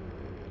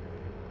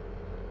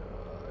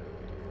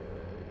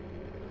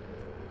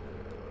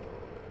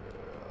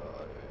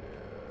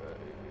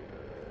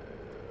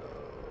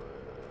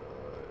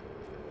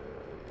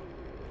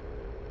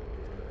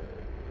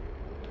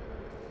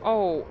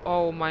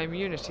 Oh, my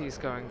immunity's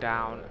going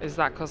down. Is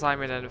that because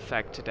I'm in an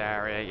infected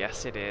area?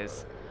 Yes, it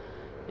is.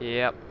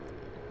 Yep.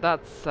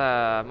 That's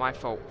my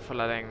fault for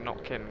letting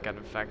Notkin get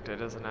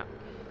infected, isn't it?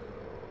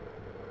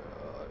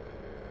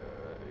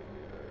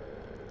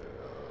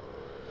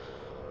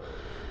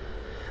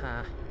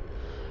 Huh.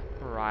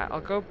 Right, I'll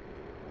go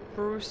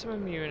brew some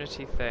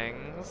immunity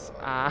things.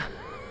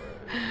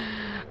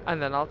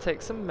 And then I'll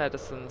take some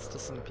medicines to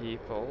some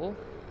people.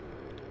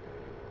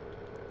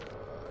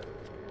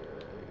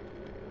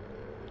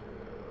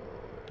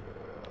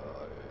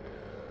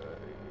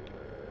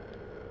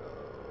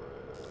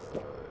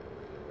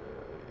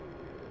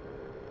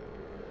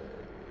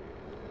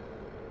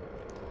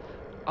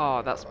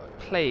 Oh, that's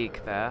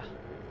plague there.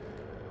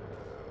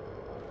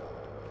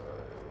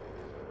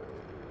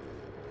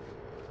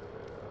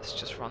 Let's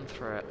just run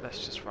through it.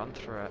 Let's just run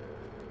through it.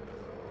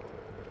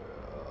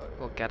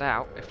 We'll get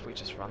out if we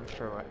just run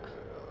through it.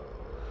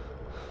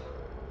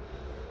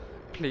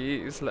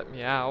 Please let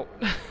me out.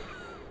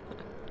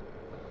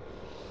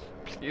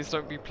 Please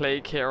don't be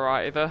plague here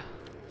either.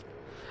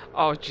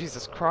 Oh,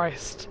 Jesus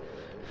Christ.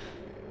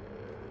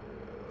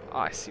 Oh,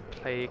 I see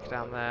plague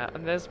down there.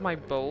 And there's my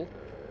bull.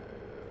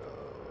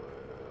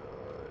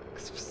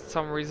 'Cause for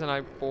some reason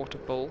I bought a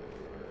bull.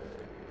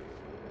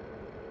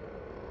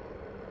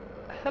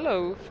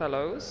 Hello,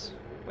 fellows.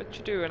 What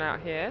you doing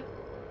out here?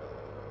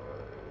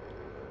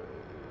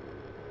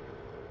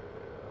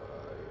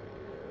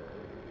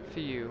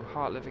 For you,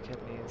 heart, liver,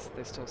 kidneys,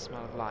 they still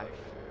smell of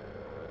life.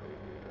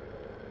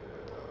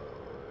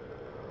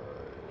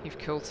 You've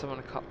killed someone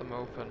and cut them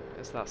open.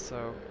 Is that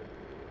so?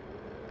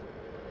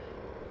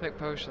 Make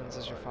potions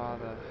as your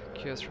father.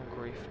 Cures from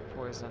grief,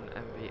 poison,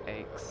 envy,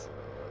 aches.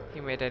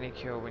 He made any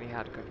cure when he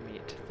had good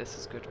meat. This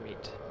is good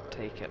meat.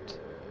 Take it.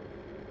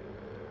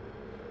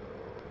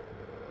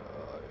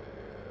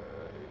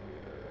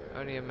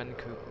 Only a Menku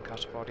can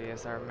cut a body.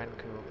 Is there a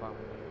Menku among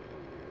you?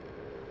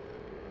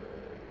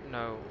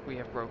 No, we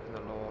have broken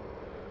the law.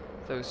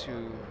 Those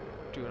who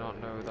do not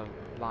know the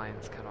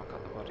lions cannot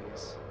cut the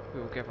bodies.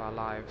 We will give our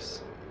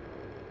lives.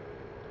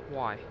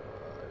 Why?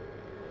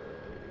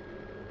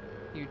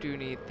 You do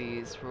need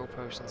these raw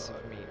potions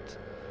of meat.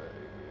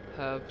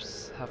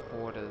 Herbs have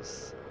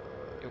borders.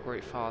 Your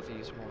great father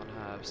used more than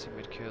herbs. He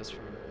made cures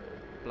from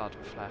blood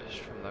and flesh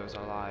from those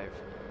alive.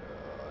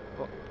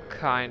 What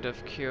kind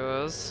of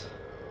cures?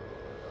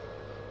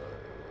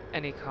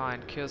 Any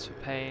kind. Cures for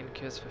pain,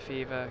 cures for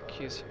fever,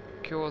 cures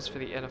for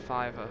the inner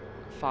fire.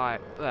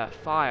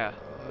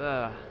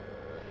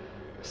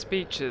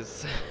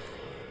 Speeches.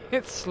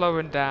 It's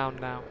slowing down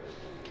now.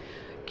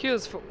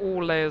 Cures for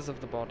all layers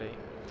of the body.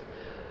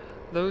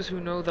 Those who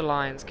know the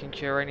lines can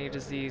cure any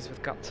disease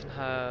with guts and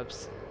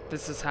herbs.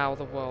 This is how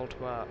the world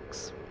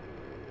works.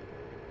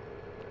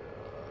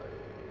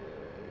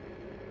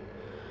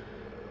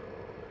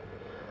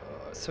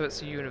 So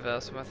it's a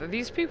universal method.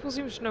 These people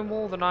seem to know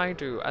more than I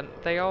do, and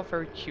they are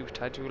very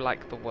cute. I do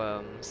like the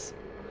worms.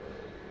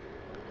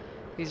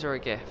 These are a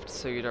gift,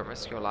 so you don't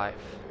risk your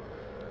life.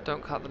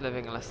 Don't cut the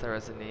living unless there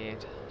is a need.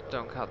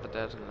 Don't cut the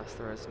dead unless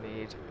there is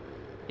need.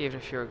 Even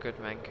if you're a good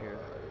Menku.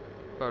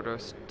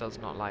 Bodos does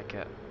not like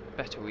it.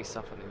 Better we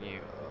suffer than you.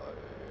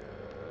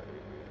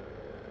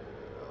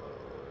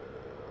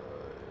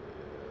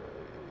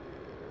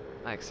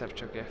 I accept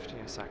your gift and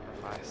your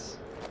sacrifice.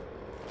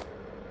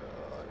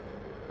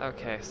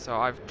 Okay, so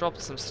I've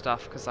dropped some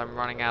stuff because I'm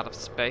running out of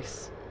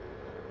space.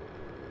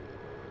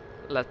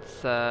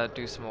 Let's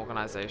do some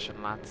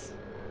organization, lads.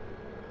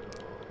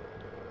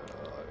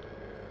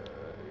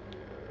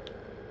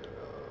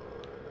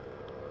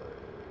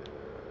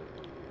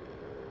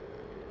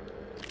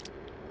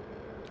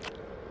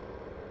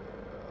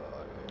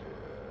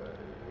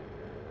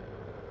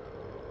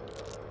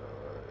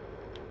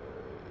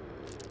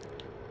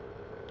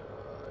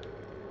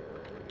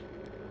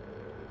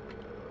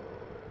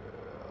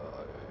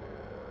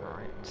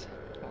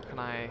 What can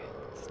I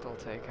still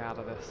take out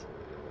of this?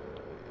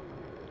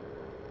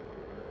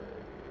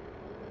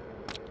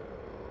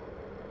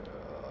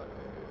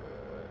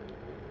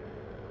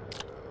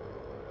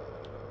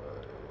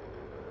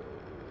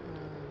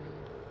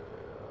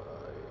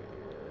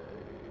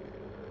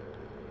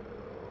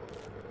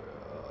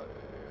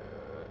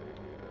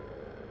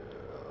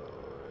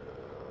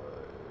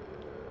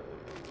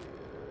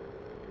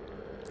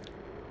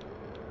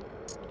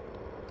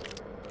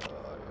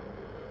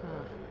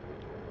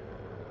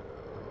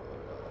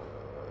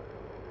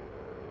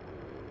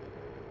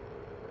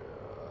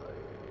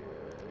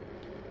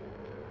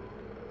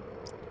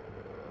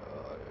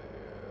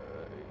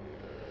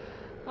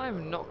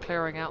 I'm not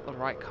clearing out the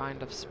right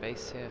kind of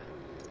space here.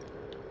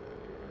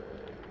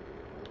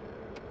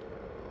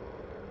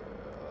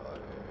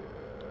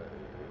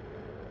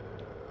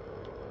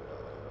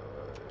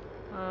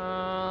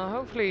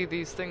 Hopefully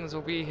these things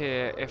will be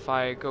here if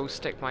I go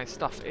stick my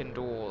stuff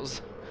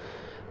indoors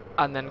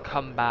and then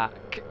come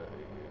back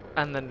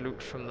and then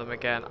loot from them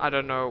again. I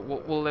don't know.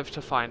 We'll live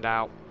to find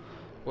out.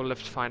 We'll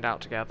live to find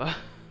out together.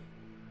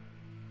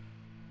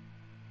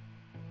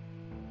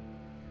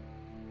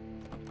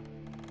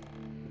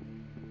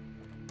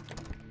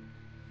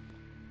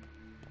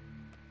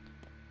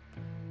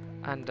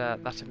 And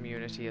that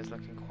immunity is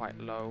looking quite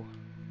low.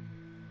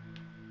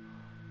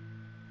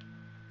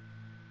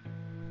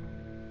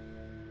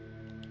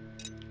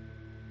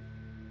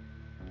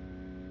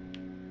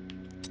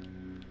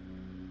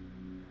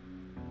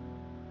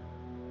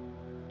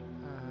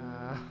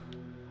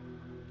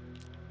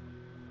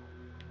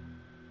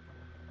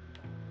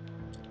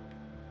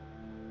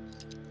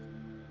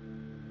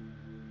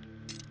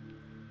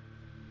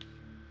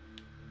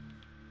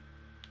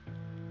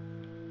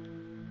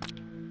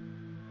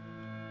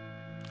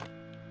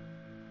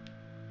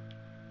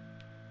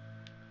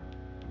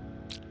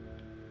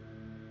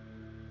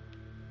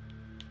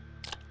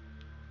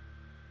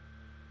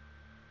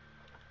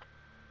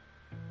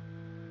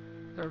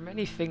 There are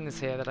many things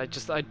here that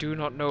I do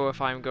not know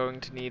if I'm going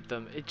to need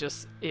them.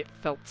 It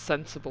felt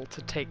sensible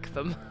to take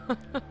them.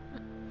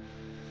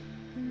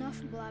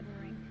 Enough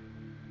blabbering.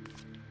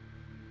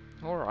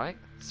 Alright,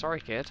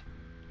 sorry kid.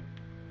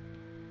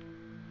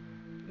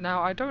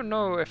 Now, I don't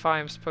know if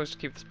I'm supposed to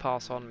keep this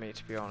pass on me,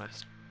 to be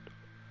honest.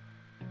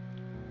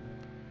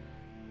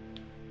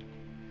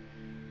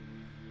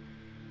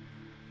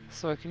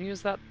 So I can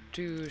use that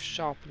to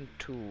sharpen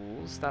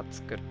tools, that's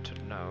good to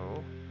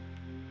know.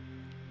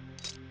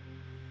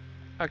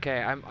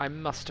 Okay, I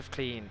must have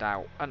cleaned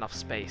out enough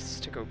space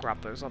to go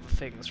grab those other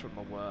things from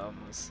the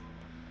worms.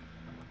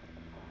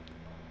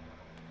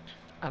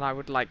 And I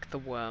would like the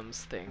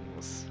worms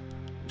things.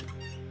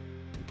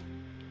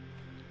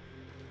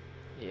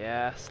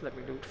 Yes, let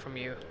me loot from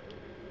you.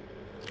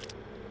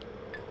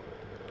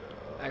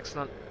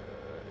 Excellent.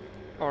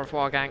 Au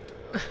revoir, gang.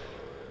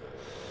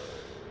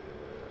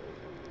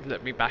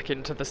 Let me back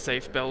into the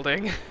safe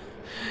building.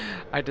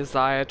 I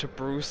desire to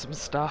brew some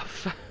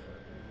stuff.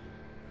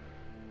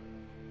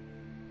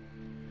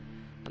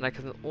 And I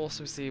can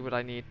also see what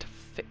I need to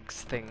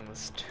fix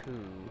things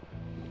too.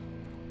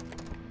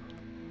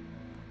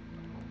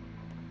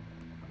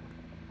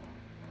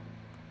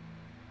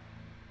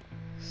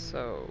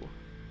 So...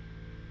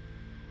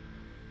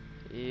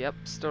 Yep,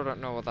 still don't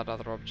know what that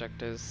other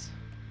object is.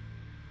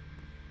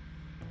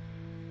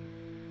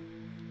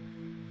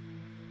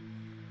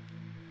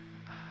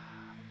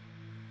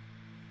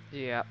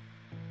 Yep,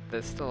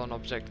 there's still an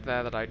object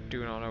there that I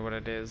do not know what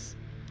it is.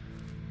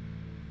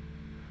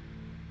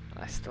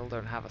 I still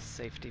don't have a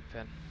safety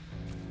pin.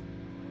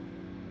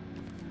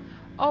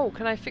 Oh,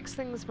 can I fix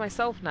things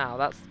myself now?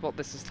 That's what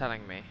this is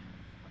telling me.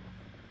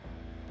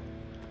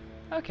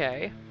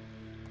 Okay.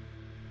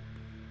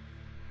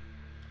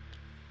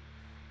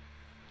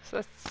 So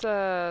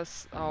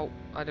let's, oh,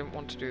 I didn't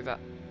want to do that.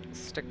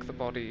 Stick the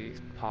body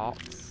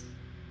parts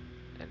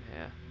in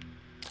here.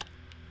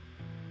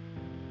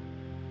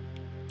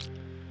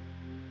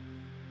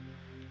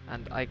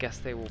 And I guess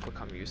they will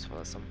become useful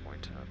at some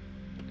point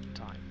in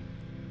time.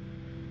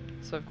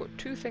 So I've got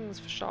 2 things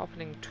for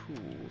sharpening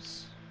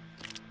tools.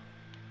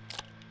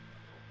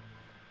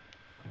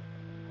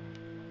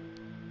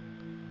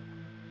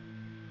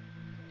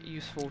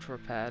 Useful to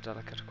repair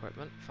delicate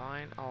equipment.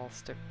 Fine, I'll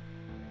stick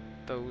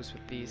those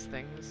with these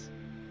things.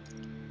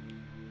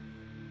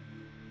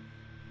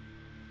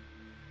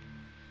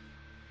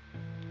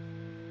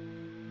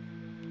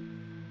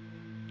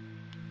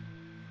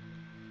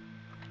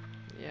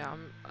 Yeah,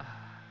 I'm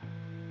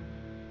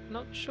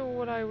not sure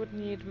what I would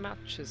need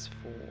matches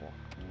for.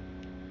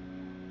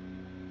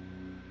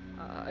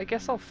 I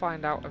guess I'll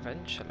find out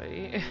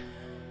eventually.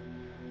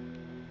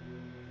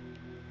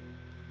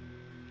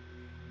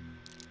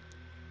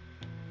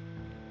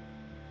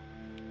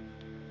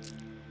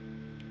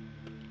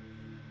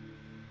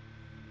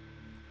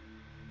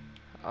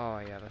 Oh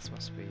yeah, this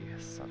must be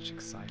such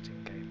exciting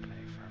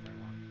gameplay for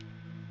everyone.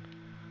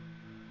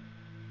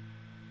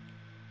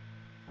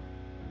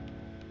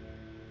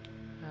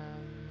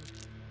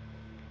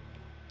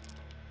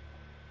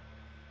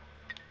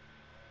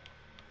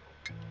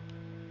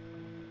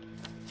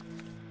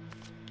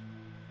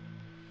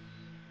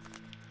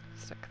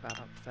 Stick that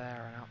up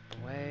there and out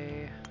the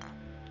way.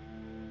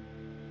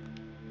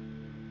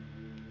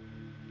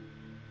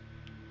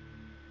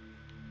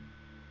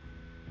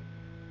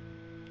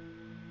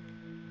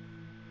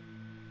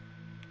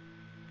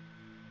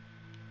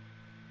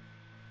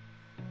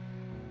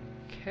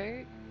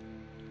 Okay.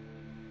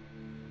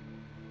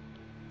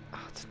 Oh,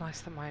 it's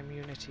nice that my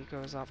immunity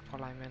goes up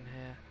while I'm in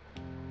here.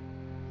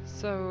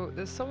 So,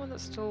 there's someone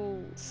that's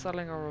still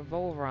selling a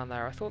revolver around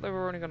there. I thought they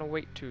were only going to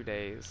wait 2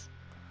 days.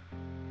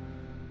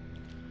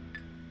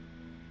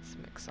 Let's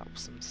mix up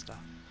some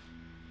stuff.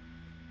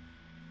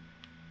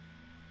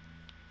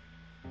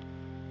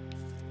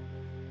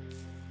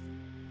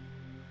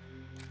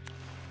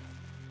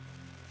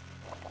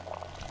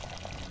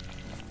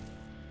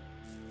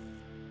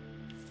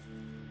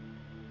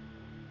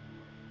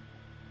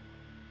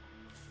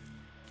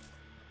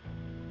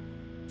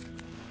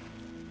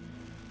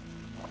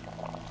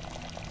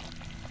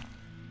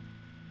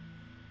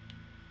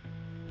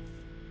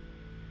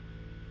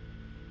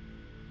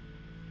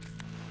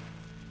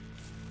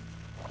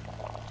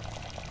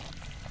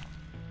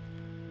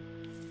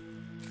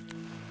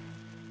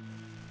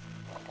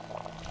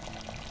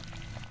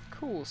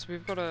 Cool, so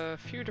we've got a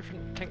few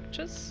different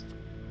tinctures.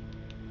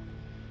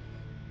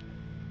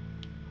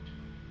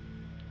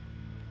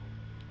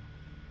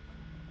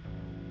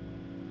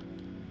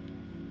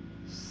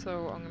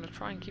 So I'm going to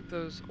try and keep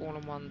those all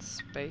in one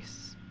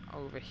space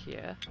over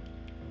here.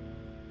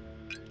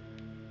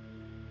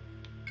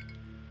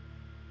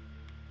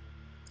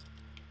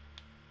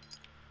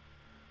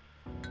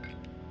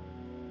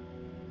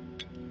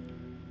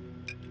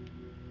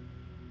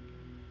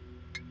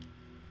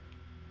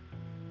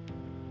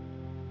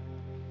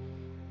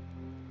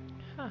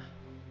 Huh.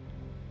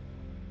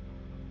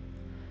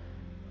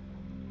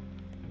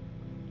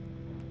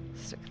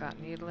 Stick that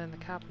needle in the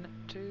cabinet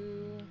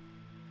too.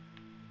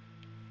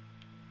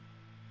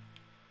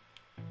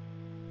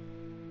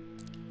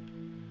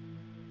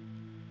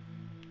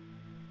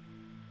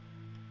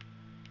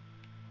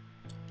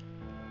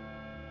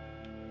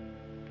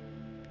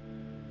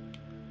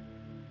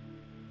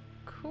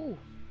 Cool.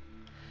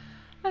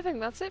 I think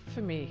that's it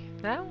for me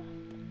now.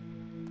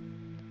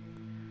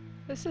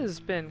 This has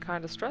been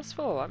kind of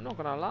stressful, I'm not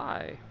gonna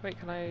lie. Wait,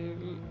 can I...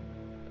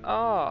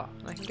 Ah,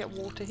 I can get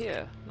water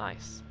here.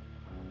 Nice.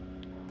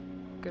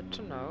 Good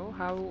to know.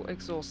 How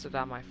exhausted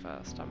am I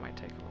first? I might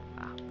take a little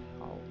nap.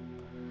 Oh.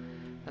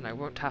 Then I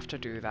won't have to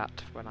do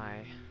that when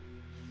I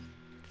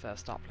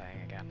first start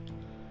playing again.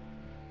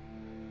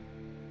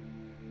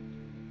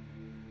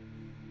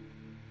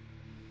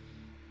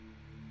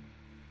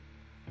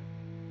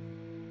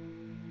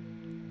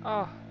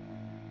 Oh.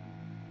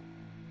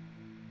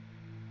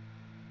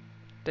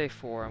 Day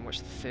 4, in which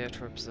the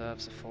theatre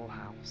observes a full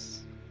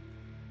house.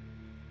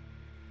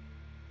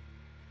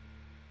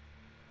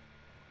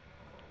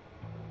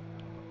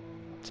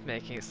 It's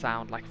making it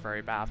sound like a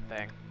very bad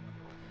thing.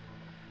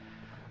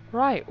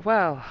 Right,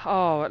 well,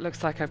 oh, it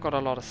looks like I've got a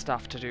lot of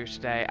stuff to do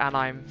today, and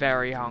I'm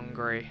very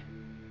hungry.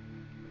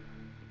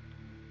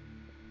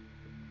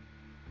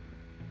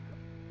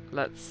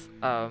 Let's,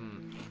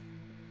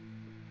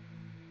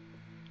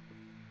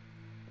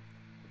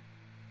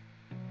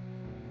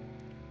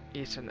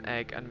 eat an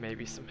egg and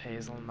maybe some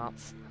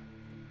hazelnuts.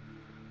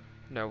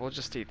 No, we'll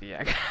just eat the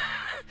egg.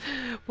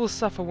 We'll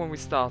suffer when we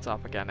start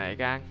up again, eh,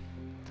 gang?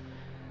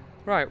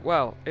 Right,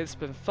 well, it's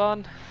been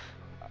fun.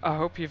 I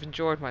hope you've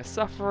enjoyed my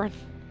suffering.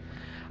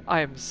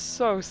 I am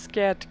so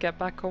scared to get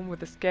back on with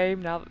this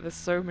game now that there's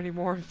so many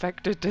more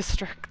infected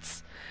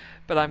districts.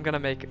 But I'm gonna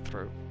make it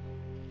through.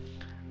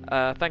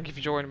 Thank you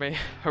for joining me.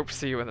 Hope to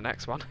see you in the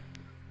next one.